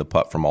seeing the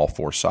putt from all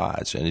 4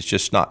 sides. And it's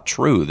just not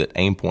true that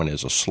aim point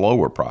is a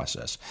slower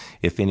process.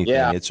 If anything,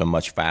 It's a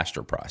much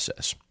faster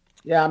process.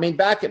 Yeah, I mean,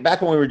 back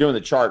when we were doing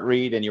the chart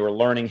read and you were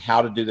learning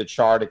how to do the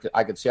chart,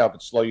 I could see how it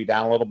could slow you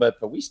down a little bit.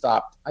 But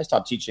I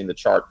stopped teaching the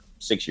chart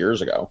 6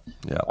 years ago.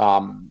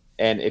 Yeah.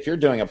 And if you're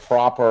doing a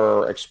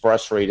proper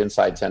express read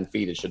inside 10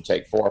 feet, it should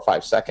take 4 or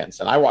 5 seconds.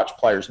 And I watch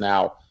players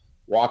now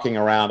walking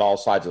around all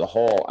sides of the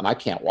hole, and I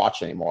can't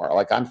watch anymore.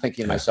 Like, I'm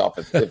thinking to myself,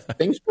 if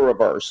things were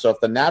reversed, so if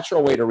the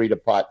natural way to read a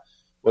putt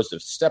was to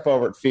step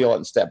over it, feel it,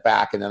 and step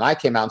back, and then I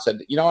came out and said,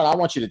 you know what, I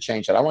want you to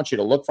change that. I want you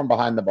to look from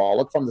behind the ball,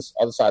 look from the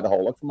other side of the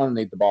hole, look from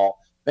underneath the ball,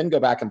 then go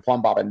back and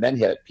plumb bob and then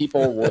hit it.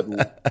 People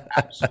would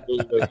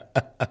absolutely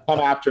come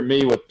after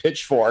me with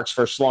pitchforks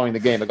for slowing the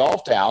game of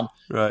golf down.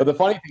 Right. But the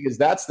funny thing is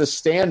that's the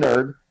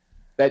standard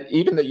that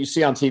even that you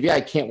see on TV.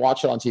 I can't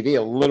watch it on TV.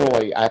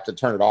 I have to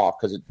turn it off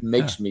because it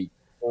makes me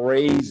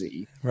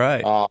crazy.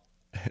 Right.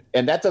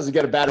 And that doesn't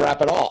get a bad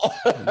rap at all.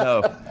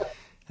 No.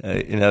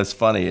 It's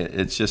funny.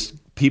 It's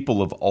just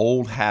people of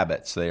old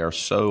habits. They are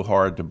so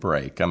hard to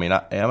break. I mean,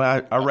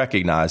 I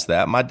recognize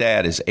that. My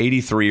dad is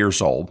 83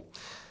 years old.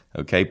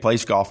 Okay,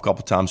 plays golf a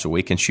couple times a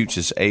week and shoots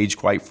his age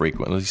quite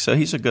frequently. So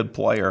he's a good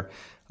player.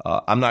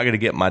 I'm not going to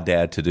get my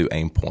dad to do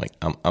aim point.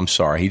 I'm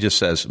sorry. He just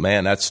says,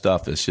 man, that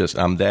stuff is just,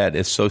 Dad,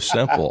 it's so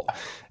simple.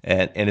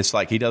 and it's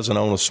like he doesn't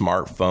own a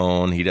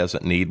smartphone. He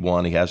doesn't need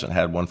one. He hasn't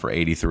had one for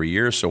 83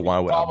 years. So why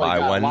would I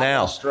buy one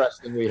now? More stress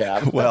than we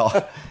have.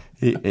 Well,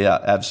 yeah,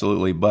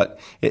 absolutely. But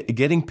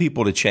getting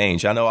people to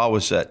change. I know I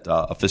was at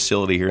a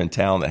facility here in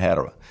town that had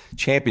a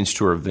Champions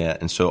Tour event.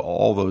 And so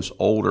all those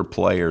older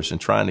players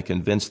and trying to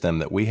convince them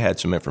that we had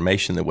some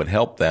information that would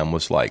help them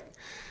was like,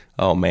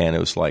 oh, man, it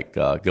was like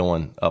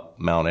going up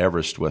Mount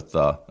Everest with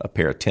a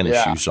pair of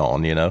tennis shoes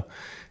on,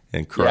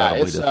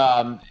 Incredibly.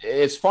 Yeah,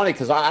 it's funny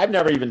because I've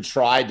never even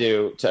tried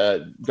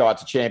to go out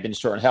to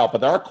Champions Tour and help,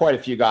 but there are quite a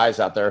few guys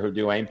out there who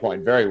do aim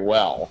point very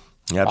well.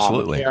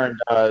 Absolutely. McCarron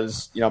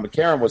does.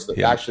 McCarron was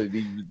actually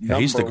the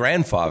he's the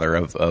grandfather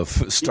of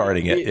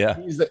starting it. Yeah,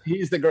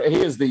 he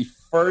is the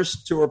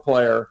first tour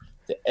player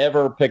to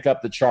ever pick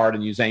up the chart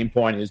and use aim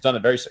point. He's done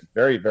it very,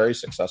 very, very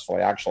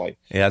successfully, actually.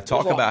 Yeah,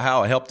 talk about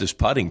how it helped his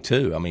putting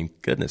too. I mean,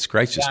 goodness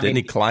gracious, didn't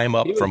he climb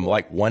up from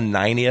like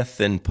 190th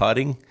in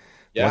putting?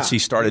 Yeah, once he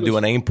started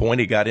doing aim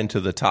point, he got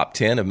into the top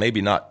 10 of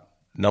maybe not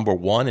number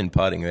 1 in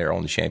putting there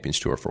on the Champions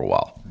Tour for a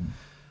while.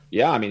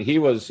 Yeah, I mean, he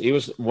was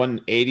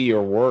 180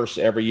 or worse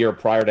every year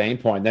prior to aim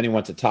point. Then he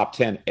went to top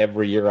 10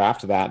 every year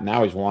after that.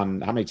 Now he's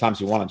won. How many times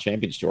he won on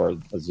Champions Tour?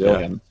 A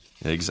zillion.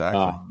 Yeah,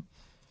 exactly.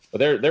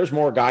 But there's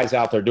more guys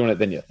out there doing it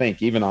than you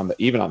think, even on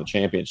the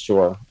Champions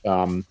Tour.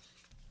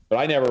 But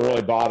I never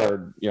really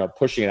bothered,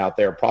 pushing it out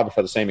there, probably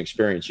for the same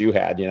experience you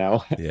had,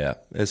 Yeah,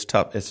 it's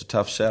tough. It's a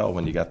tough sell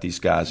when you got these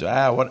guys.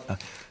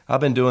 I've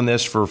been doing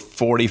this for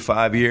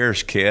 45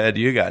 years, kid.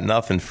 You got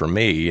nothing for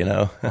me,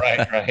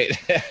 Right.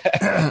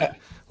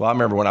 Well, I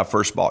remember when I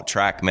first bought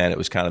TrackMan, it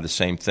was kind of the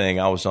same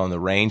thing. I was on the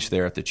range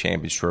there at the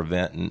Champions Tour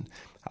event, and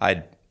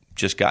I'd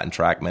just gotten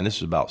TrackMan.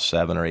 This was about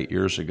 7 or 8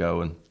 years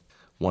ago, and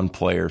one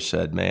player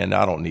said, "Man,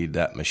 I don't need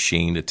that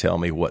machine to tell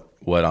me what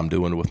I'm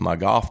doing with my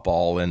golf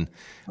ball." And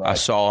I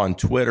saw on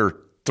Twitter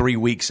 3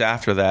 weeks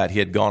after that, he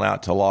had gone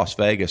out to Las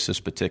Vegas, this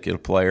particular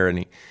player, and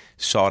he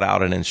sought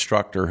out an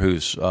instructor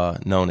who's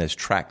known as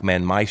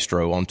TrackMan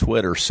Maestro on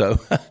Twitter. So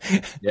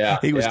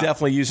he was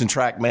definitely using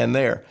TrackMan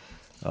there.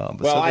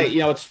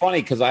 It's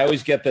funny because I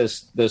always get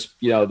this, the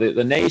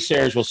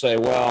naysayers will say,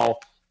 well,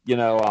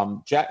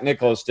 Jack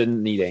Nicklaus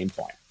didn't need aim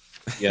point.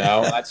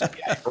 That's at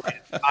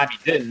the time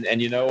he didn't.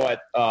 And you know what?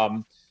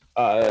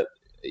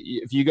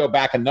 If you go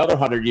back another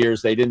 100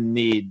 years, they didn't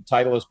need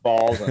Titleist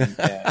balls and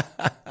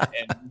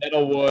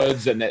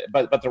Middlewoods.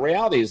 But the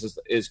reality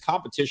is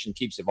competition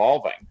keeps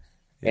evolving,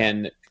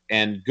 and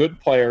good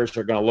players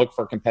are going to look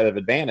for competitive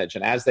advantage.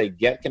 And as they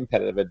get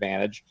competitive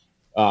advantage,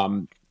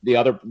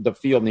 the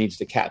field needs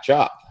to catch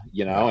up.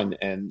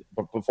 And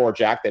before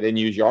Jack, they didn't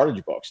use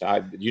yardage books.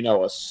 A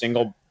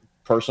single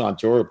person on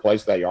tour who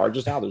plays that yard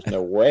just now? There's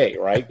no way,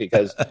 right?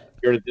 Because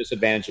you're at a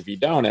disadvantage if you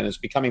don't, and it's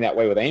becoming that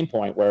way with aim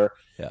point, where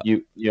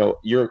you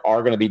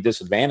are going to be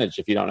disadvantaged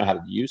if you don't know how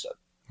to use it.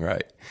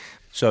 Right.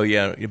 So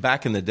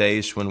back in the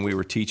days when we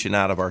were teaching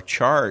out of our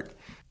chart,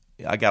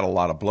 I got a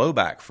lot of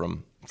blowback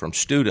from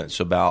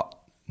students about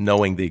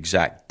knowing the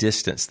exact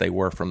distance they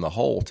were from the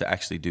hole to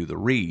actually do the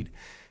read.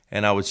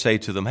 And I would say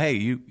to them, "Hey,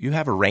 you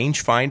have a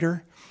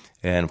rangefinder?"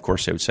 And, of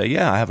course, they would say,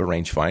 "Yeah, I have a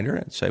rangefinder." And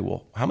I'd say,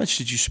 "Well, how much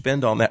did you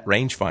spend on that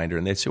rangefinder?"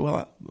 And they'd say,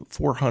 "Well,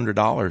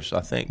 $400, I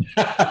think."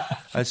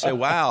 I'd say,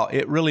 "Wow,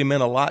 it really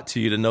meant a lot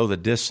to you to know the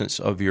distance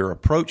of your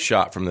approach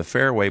shot from the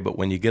fairway, but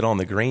when you get on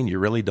the green, you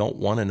really don't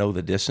want to know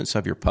the distance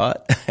of your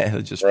putt."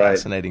 It's just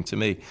fascinating to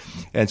me.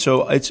 And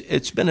so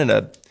it's been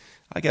a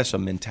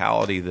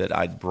mentality that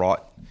I'd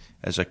brought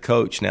as a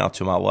coach now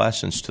to my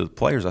lessons to the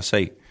players. I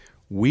say,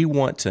 we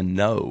want to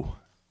know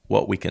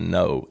what we can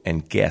know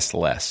and guess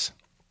less.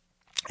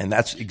 And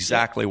that's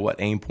exactly what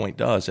aim point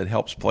does. It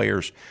helps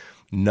players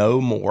know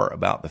more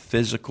about the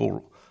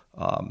physical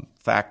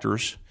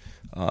factors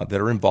that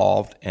are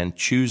involved and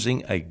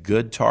choosing a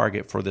good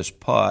target for this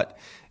putt.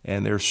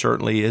 And there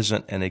certainly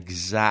isn't an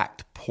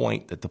exact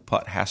point that the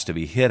putt has to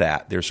be hit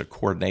at. There's a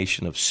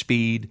coordination of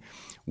speed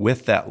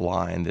with that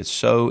line that's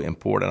so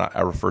important.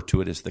 I refer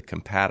to it as the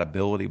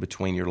compatibility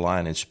between your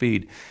line and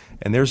speed.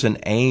 And there's an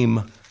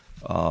aim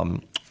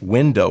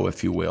window,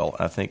 if you will.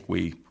 I think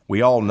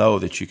we all know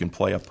that you can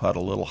play a putt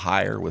a little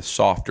higher with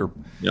softer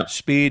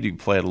speed. You can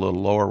play it a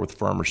little lower with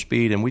firmer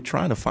speed. And we're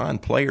trying to find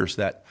players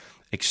that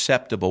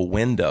acceptable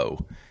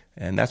window.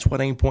 And that's what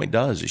aim point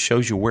does. It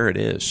shows you where it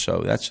is.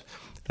 So that's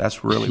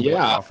really what it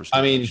offers to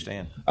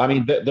understand.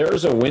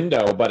 There's a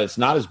window, but it's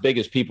not as big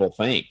as people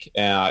think.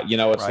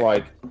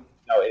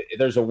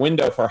 There's a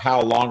window for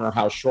how long or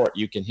how short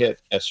you can hit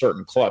a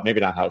certain club. Maybe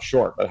not how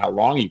short, but how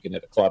long you can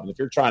hit a club. And if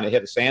you're trying to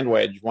hit a sand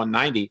wedge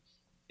 190,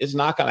 it's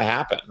not going to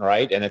happen,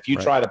 right? And if you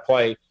try to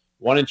play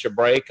 1 inch of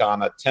break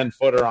on a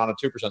 10-footer on a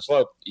 2%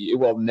 slope, it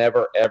will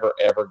never, ever,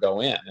 ever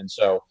go in. And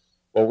so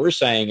what we're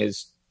saying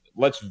is,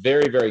 let's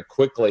very, very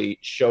quickly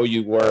show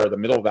you where the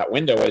middle of that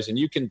window is, and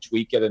you can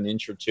tweak it an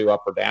inch or two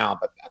up or down,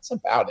 but that's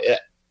about it.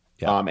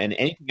 Yeah. And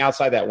anything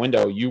outside that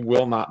window, you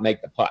will not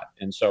make the putt.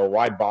 And so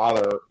why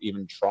bother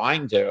even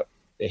trying to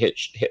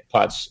hit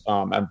putts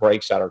and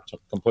breaks that are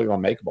completely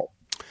unmakeable?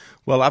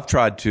 Well, I've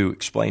tried to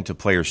explain to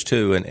players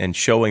too, and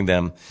showing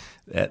them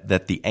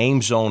that the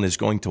aim zone is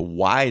going to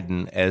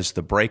widen as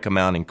the break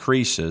amount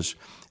increases,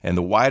 and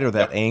the wider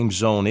that aim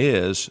zone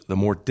is, the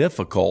more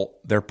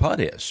difficult their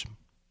putt is.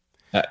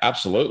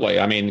 Absolutely.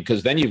 I mean,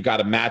 because then you've got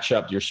to match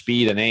up your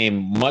speed and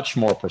aim much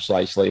more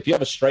precisely. If you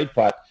have a straight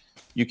putt,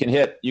 you can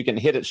hit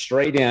it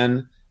straight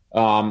in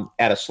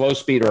at a slow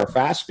speed or a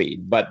fast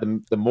speed. But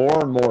the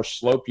more and more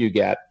slope you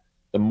get,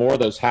 the more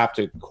those have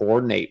to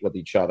coordinate with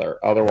each other.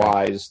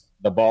 Otherwise,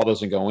 the ball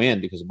doesn't go in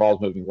because the ball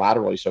is moving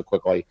laterally so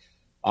quickly.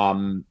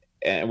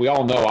 And we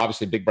all know,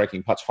 obviously, big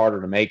breaking putts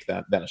harder to make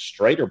than a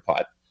straighter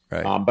putt.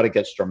 Right. But it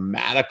gets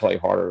dramatically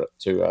harder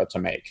to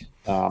make.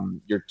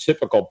 Your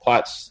typical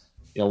putts,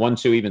 1,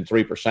 2, even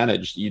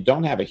 3%, you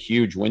don't have a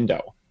huge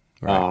window.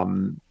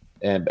 Right.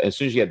 And as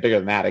soon as you get bigger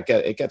than that,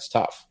 it gets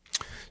tough.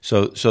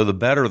 So the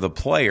better the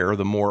player,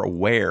 the more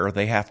aware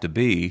they have to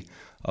be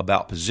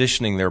about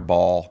positioning their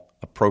ball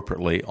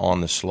appropriately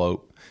on the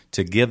slope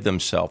to give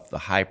themselves the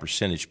high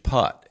percentage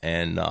putt.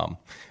 And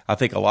I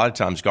think a lot of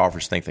times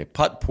golfers think they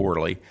putt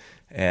poorly,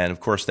 and of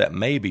course that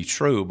may be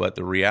true, but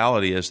the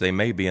reality is they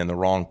may be in the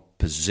wrong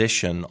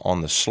position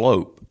on the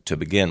slope to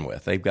begin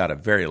with. They've got a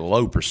very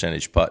low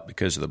percentage putt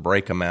because of the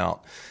break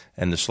amount,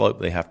 and the slope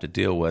they have to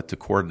deal with to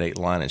coordinate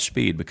line and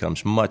speed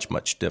becomes much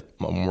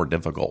more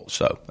difficult.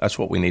 So that's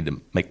what we need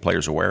to make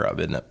players aware of,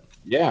 isn't it?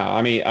 Yeah,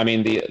 I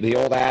mean the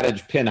old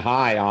adage, pin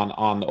high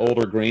on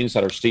older greens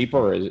that are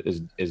steeper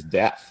is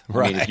death.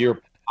 Right. I mean, if you're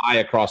high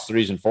across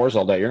 3s and 4s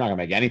all day, you're not going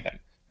to make anything.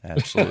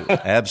 Absolutely,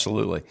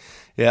 absolutely.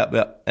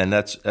 Yeah, and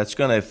that's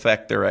going to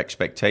affect their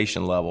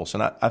expectation levels.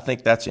 And I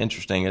think that's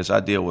interesting as I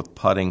deal with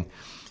putting.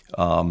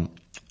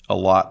 A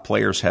lot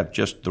players have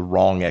just the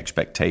wrong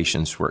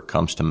expectations where it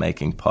comes to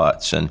making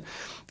putts. And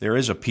there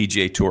is a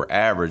PGA Tour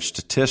average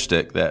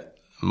statistic that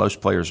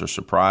most players are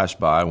surprised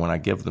by when I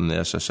give them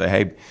this. I say,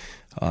 hey,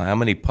 how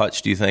many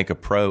putts do you think a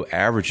pro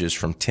averages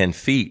from 10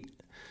 feet?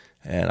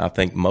 And I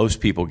think most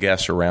people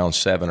guess around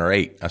 7 or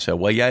 8. I said,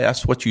 well, yeah,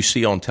 that's what you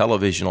see on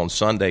television on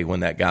Sunday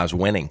when that guy's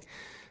winning.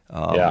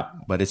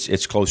 But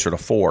it's closer to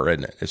 4,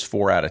 isn't it? It's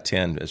 4 out of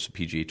 10 as the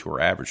PGA Tour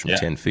average from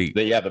 10 feet.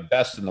 The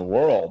best in the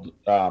world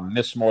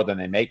miss more than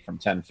they make from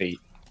 10 feet.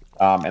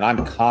 And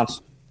I'm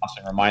constantly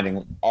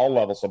reminding all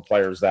levels of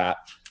players that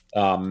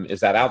is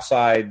that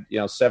outside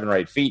 7 or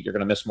 8 feet, you're going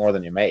to miss more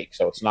than you make.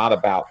 So it's not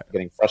about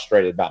getting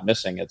frustrated about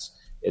missing. It's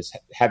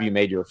have you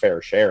made your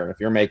fair share? And if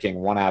you're making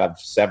 1 out of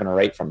 7 or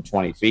 8 from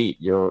 20 feet,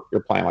 you're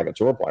playing like a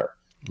tour player.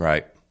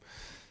 Right.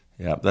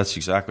 Yeah, that's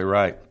exactly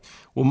right.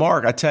 Well,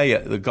 Mark, I tell you,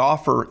 the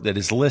golfer that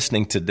is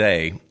listening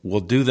today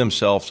will do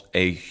themselves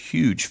a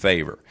huge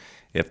favor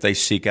if they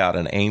seek out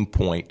an Aim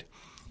Point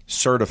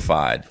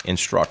certified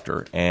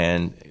instructor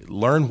and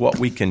learn what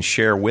we can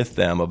share with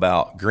them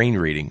about green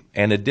reading.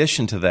 In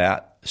addition to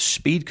that,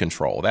 speed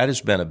control. That has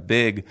been a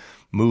big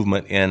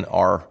movement in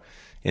our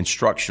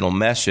instructional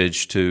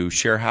message to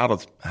share how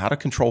to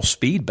control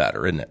speed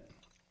better, isn't it?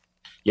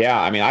 Yeah,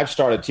 I mean, I've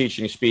started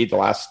teaching speed the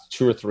last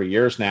 2 or 3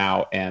 years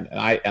now, and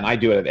I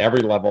do it at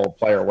every level of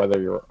player, whether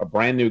you're a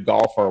brand new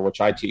golfer, which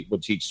I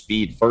would teach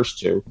speed first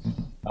to,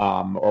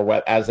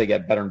 as they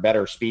get better and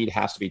better, speed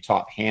has to be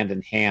taught hand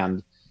in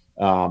hand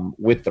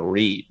with the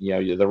read.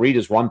 The read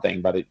is one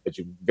thing, but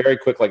you very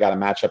quickly got to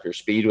match up your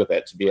speed with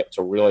it to be able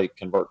to really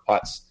convert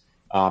putts.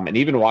 And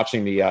even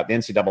watching the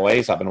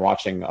NCAAs, I've been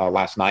watching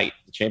last night,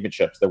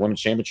 the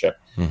women's championship.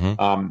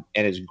 Mm-hmm.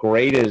 And as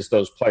great as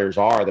those players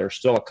are, there's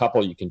still a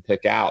couple you can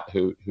pick out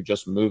who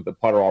just moved the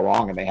putter all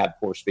wrong and they had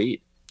poor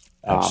speed.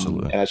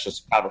 Absolutely. And it's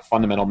just kind of a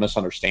fundamental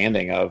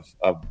misunderstanding of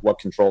what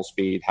controls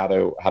speed, how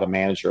to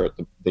manage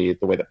the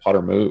way the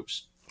putter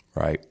moves.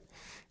 Right.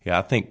 Yeah,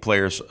 I think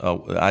players,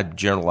 I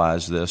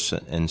generalize this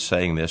in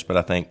saying this, but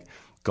I think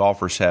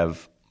golfers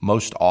have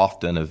most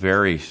often a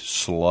very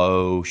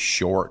slow,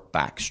 short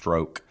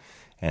backstroke,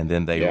 and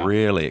then they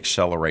really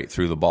accelerate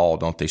through the ball,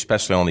 don't they?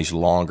 Especially on these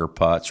longer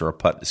putts or a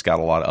putt that's got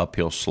a lot of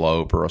uphill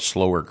slope or a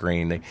slower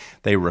green.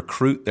 They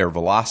recruit their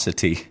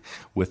velocity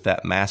with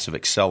that massive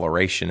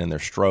acceleration in their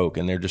stroke,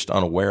 and they're just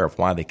unaware of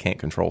why they can't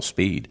control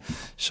speed.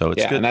 So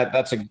it's good. And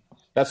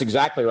that's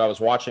exactly what I was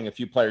watching a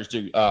few players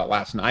do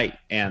last night,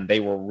 and they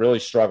were really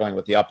struggling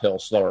with the uphill,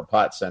 slower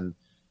putts. And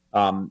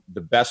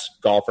the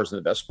best golfers and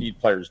the best speed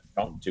players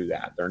don't do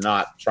that. They're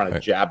not trying to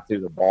jab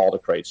through the ball to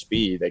create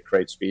speed. They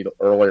create speed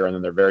earlier, and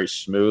then they're very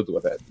smooth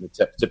with it. They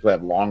typically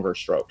have longer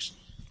strokes.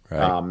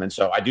 Right. And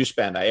so I do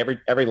spend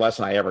every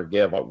lesson I ever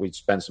give, we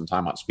spend some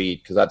time on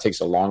speed because that takes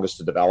the longest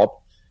to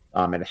develop,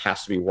 and it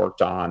has to be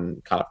worked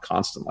on kind of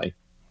constantly.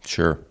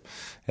 Sure.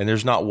 And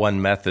there's not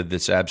one method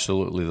that's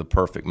absolutely the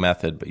perfect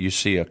method, but you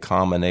see a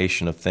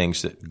combination of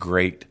things that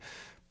great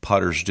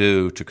putters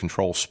do to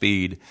control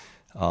speed.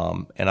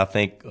 And I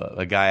think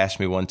a guy asked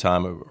me one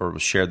time or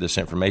shared this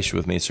information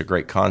with me. It's a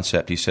great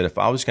concept. He said, if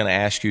I was going to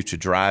ask you to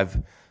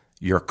drive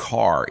your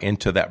car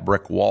into that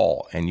brick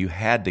wall and you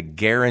had to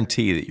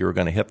guarantee that you were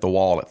going to hit the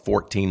wall at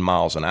 14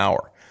 miles an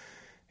hour,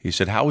 he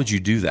said, how would you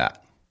do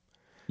that?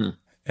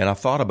 And I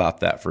thought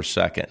about that for a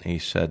second. He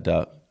said,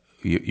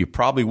 you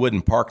probably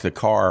wouldn't park the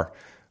car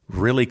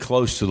really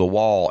close to the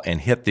wall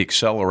and hit the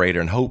accelerator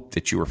and hope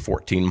that you were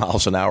 14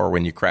 miles an hour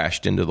when you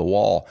crashed into the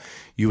wall.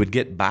 You would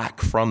get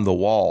back from the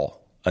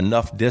wall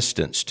enough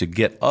distance to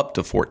get up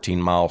to 14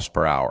 miles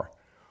per hour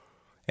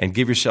and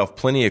give yourself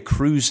plenty of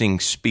cruising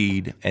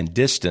speed and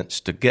distance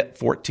to get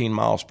 14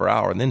 miles per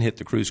hour and then hit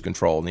the cruise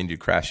control and then you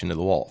crash into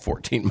the wall at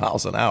 14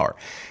 miles an hour.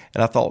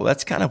 And I thought, well,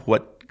 that's kind of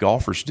what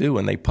golfers do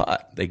when they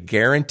putt. They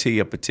guarantee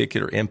a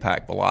particular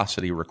impact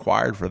velocity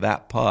required for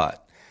that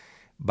putt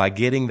by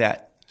getting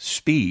that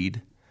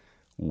speed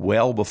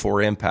well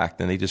before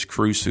impact, and they just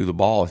cruise through the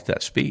ball at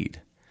that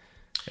speed.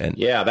 And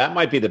yeah, that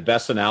might be the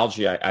best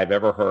analogy I've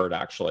ever heard,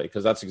 actually,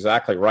 because that's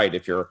exactly right.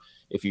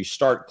 If you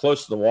start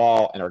close to the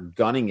wall and are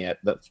gunning it,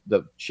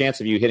 the chance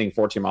of you hitting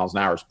 14 miles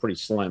an hour is pretty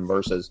slim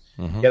versus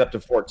get up to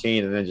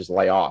 14 and then just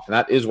lay off. And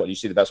that is what you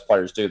see the best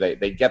players do.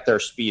 They get their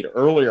speed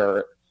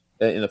earlier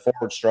in the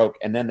forward stroke,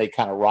 and then they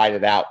kind of ride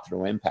it out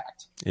through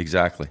impact.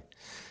 Exactly.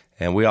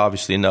 And we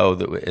obviously know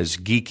that as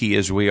geeky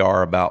as we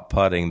are about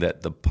putting,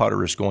 that the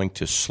putter is going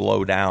to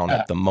slow down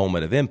at the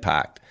moment of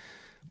impact.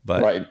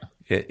 But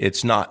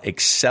it's not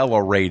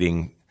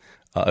accelerating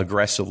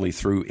aggressively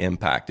through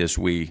impact as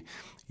we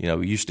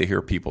used to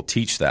hear people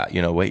teach that.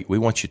 We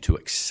want you to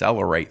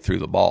accelerate through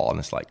the ball. And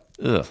it's like,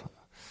 ugh.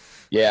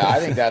 Yeah,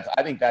 I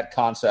think that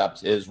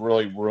concept has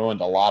really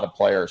ruined a lot of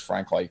players,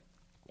 frankly.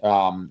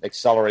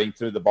 Accelerating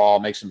through the ball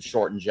makes them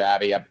short and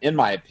jabby. In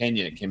my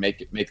opinion, it can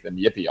make them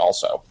yippy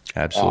also.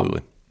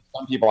 Absolutely.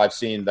 Some people I've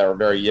seen that are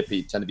very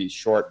yippy tend to be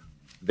short,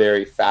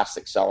 very fast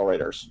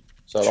accelerators.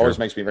 So it always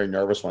makes me very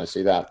nervous when I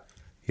see that.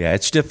 Yeah,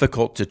 it's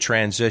difficult to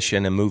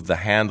transition and move the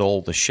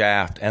handle, the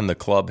shaft, and the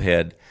club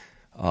head,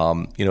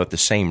 at the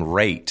same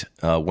rate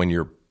when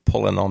you're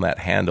pulling on that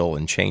handle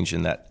and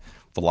changing that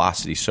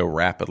velocity so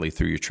rapidly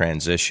through your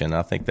transition.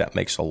 I think that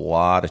makes a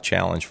lot of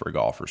challenge for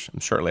golfers.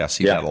 And certainly I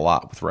see that a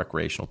lot with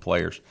recreational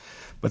players.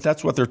 But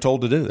that's what they're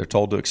told to do. They're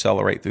told to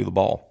accelerate through the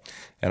ball.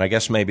 And I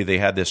guess maybe they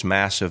had this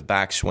massive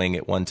backswing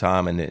at one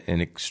time and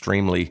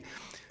extremely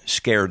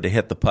scared to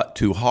hit the putt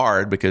too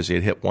hard because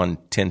it hit one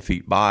 10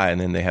 feet by, and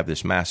then they have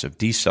this massive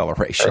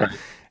deceleration. Right.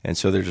 And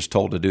so they're just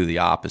told to do the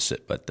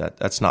opposite, but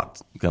that's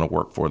not going to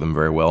work for them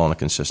very well on a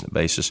consistent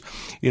basis.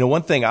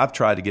 One thing I've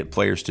tried to get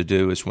players to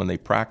do is when they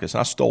practice,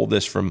 and I stole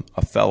this from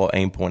a fellow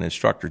aim point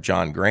instructor,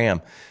 John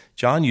Graham.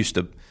 John used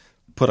to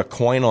put a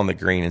coin on the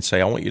green and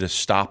say, I want you to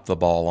stop the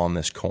ball on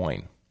this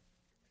coin.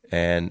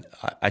 And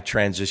I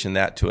transitioned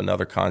that to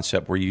another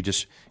concept where you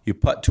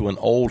putt to an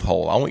old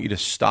hole. I want you to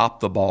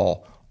stop the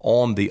ball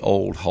on the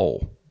old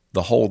hole,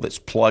 the hole that's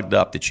plugged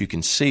up that you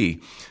can see.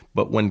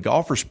 But when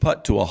golfers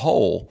putt to a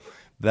hole,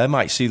 they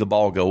might see the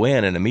ball go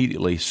in and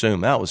immediately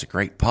assume that was a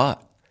great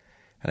putt.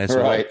 And it's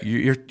right.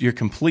 You're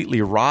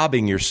completely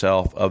robbing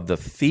yourself of the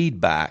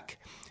feedback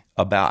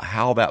about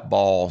how that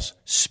ball's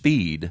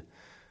speed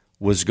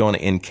was going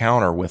to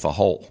encounter with a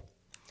hole.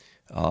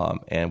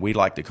 And we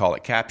like to call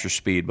it capture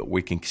speed, but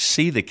we can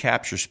see the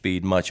capture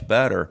speed much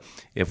better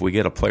if we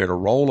get a player to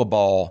roll a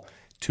ball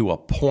to a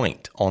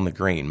point on the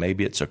green.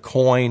 Maybe it's a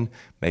coin,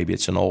 maybe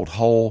it's an old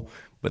hole,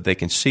 but they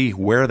can see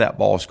where that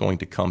ball is going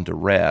to come to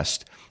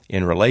rest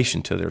in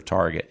relation to their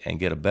target and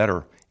get a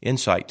better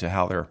insight to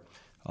how they're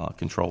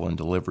controlling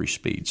delivery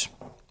speeds.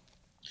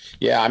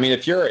 Yeah, I mean,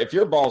 if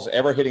your ball's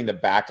ever hitting the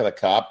back of the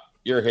cup,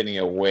 you're hitting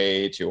it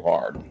way too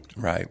hard.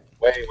 Right.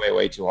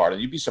 Way too hard.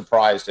 And you'd be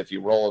surprised if you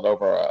roll it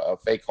over a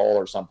fake hole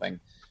or something,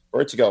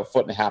 for it to go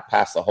 1.5 feet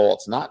past the hole.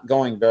 It's not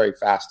going very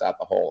fast at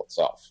the hole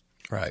itself.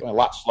 Right. It's going a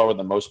lot slower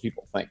than most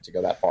people think to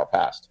go that far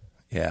past.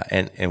 Yeah,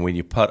 and when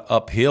you putt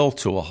uphill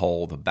to a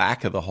hole, the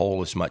back of the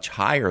hole is much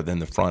higher than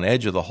the front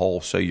edge of the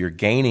hole, so you're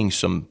gaining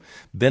some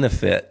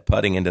benefit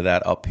putting into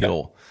that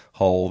uphill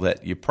hole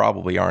that you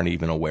probably aren't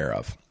even aware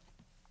of.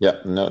 Yeah,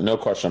 no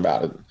question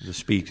about it. The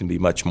speed can be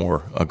much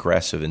more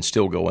aggressive and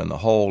still go in the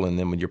hole, and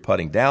then when you're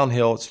putting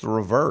downhill, it's the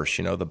reverse.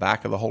 The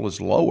back of the hole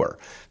is lower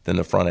than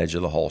the front edge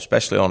of the hole,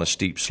 especially on a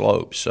steep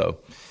slope. So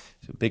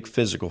it's a big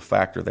physical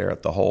factor there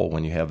at the hole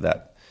when you have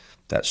that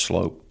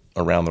slope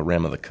around the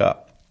rim of the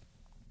cup.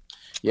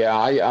 Yeah,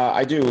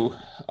 I do,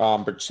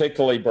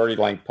 particularly birdie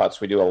length putts.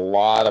 We do a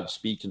lot of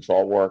speed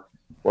control work,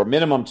 where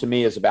minimum to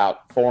me is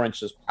about 4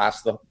 inches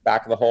past the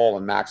back of the hole,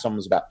 and maximum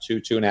is about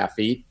 2.5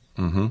 feet.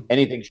 Mm-hmm.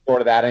 Anything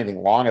short of that,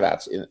 anything long of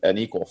that's an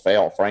equal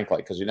fail, frankly,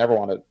 because you never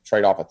want to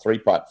trade off a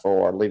 3-putt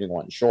for leaving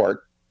one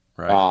short.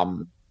 Right.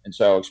 And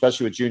so,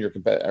 especially with junior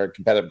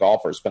competitive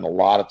golfers, spend a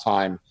lot of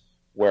time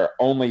where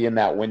only in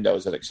that window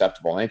is it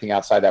acceptable. Anything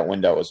outside that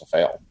window is a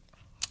fail.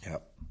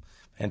 Yep.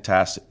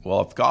 Fantastic. Well,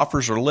 if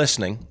golfers are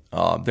listening,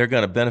 they're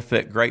going to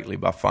benefit greatly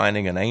by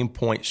finding an Aim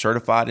Point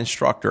certified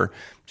instructor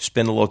to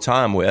spend a little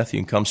time with.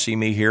 You can come see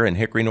me here in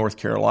Hickory, North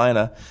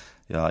Carolina.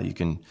 You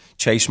can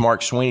chase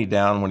Mark Sweeney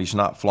down when he's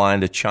not flying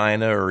to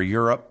China or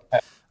Europe.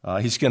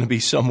 He's going to be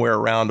somewhere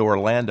around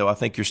Orlando. I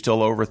think you're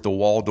still over at the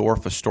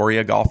Waldorf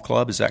Astoria Golf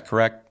Club. Is that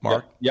correct,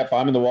 Mark? Yep,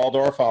 I'm in the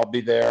Waldorf. I'll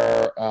be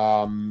there.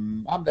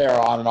 I'm there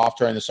on and off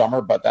during the summer,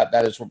 but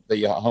that is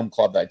the home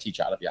club that I teach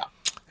out of, yeah.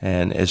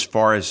 And as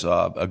far as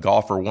a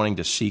golfer wanting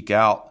to seek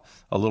out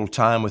a little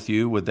time with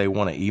you, would they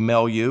want to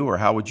email you, or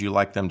how would you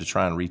like them to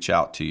try and reach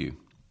out to you?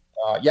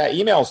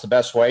 Email is the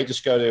best way.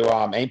 Just go to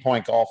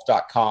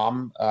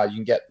aimpointgolf.com. You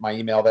can get my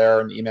email there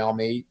and email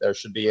me. There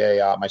should be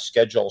my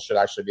schedule should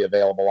actually be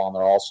available on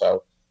there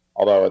also,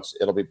 although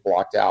it'll be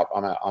blocked out.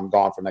 I'm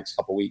gone for the next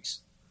couple of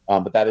weeks.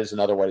 But that is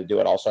another way to do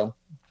it also.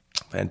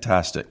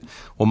 Fantastic.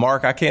 Well,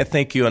 Mark, I can't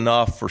thank you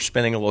enough for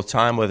spending a little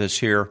time with us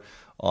here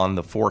on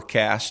the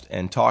forecast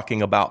and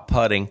talking about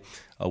putting.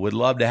 We'd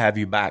love to have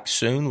you back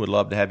soon. We'd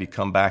love to have you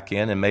come back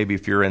in, and maybe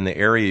if you're in the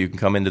area, you can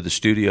come into the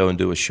studio and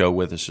do a show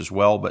with us as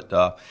well.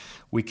 But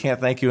we can't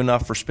thank you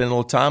enough for spending a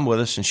little time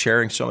with us and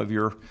sharing some of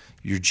your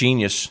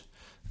genius,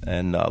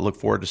 and look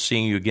forward to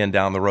seeing you again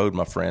down the road,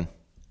 my friend.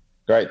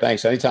 Great.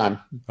 Thanks. Anytime.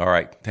 All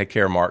right. Take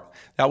care, Mark.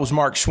 That was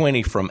Mark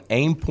Sweeney from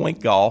Aim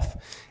Point Golf,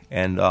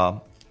 and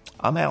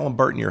I'm Alan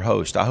Burton, your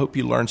host. I hope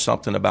you learned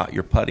something about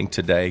your putting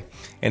today,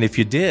 and if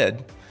you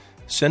did,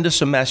 send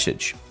us a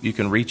message. You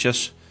can reach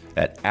us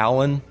at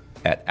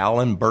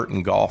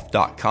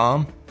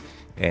alan@alanburtongolf.com,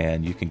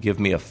 and you can give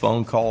me a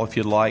phone call if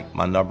you'd like.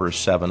 My number is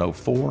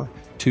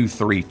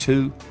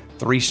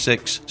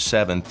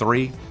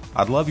 704-232-3673.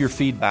 I'd love your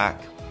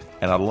feedback,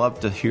 and I'd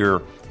love to hear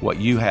what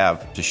you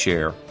have to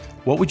share.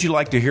 What would you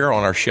like to hear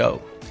on our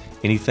show?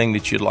 Anything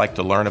that you'd like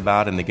to learn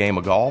about in the game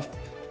of golf?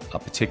 A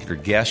particular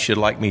guest you'd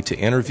like me to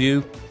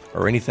interview?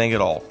 Or anything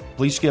at all?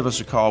 Please give us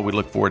a call. We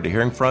look forward to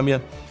hearing from you.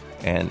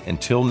 And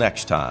until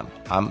next time,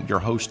 I'm your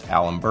host,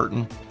 Alan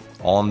Burton,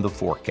 on The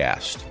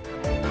Forecast.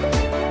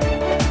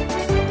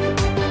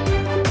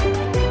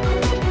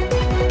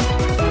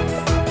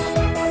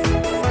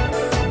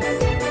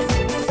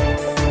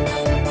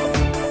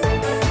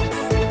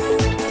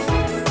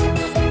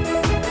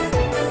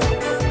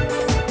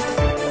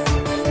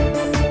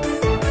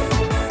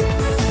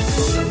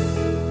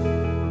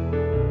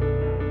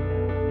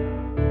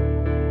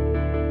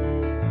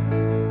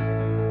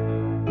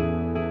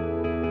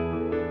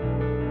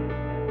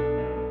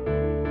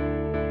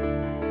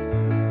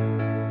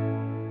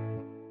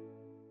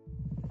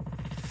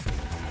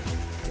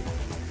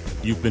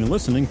 You've been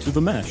listening to The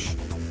Mesh,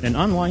 an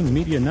online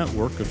media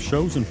network of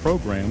shows and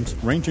programs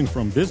ranging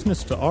from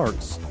business to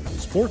arts,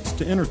 sports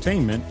to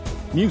entertainment,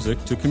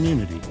 music to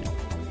community.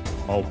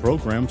 All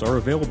programs are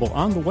available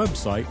on the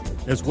website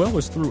as well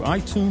as through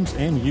iTunes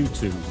and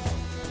YouTube.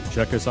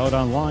 Check us out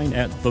online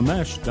at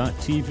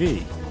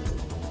themesh.tv.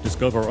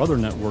 Discover other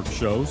network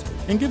shows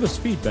and give us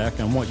feedback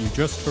on what you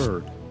just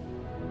heard.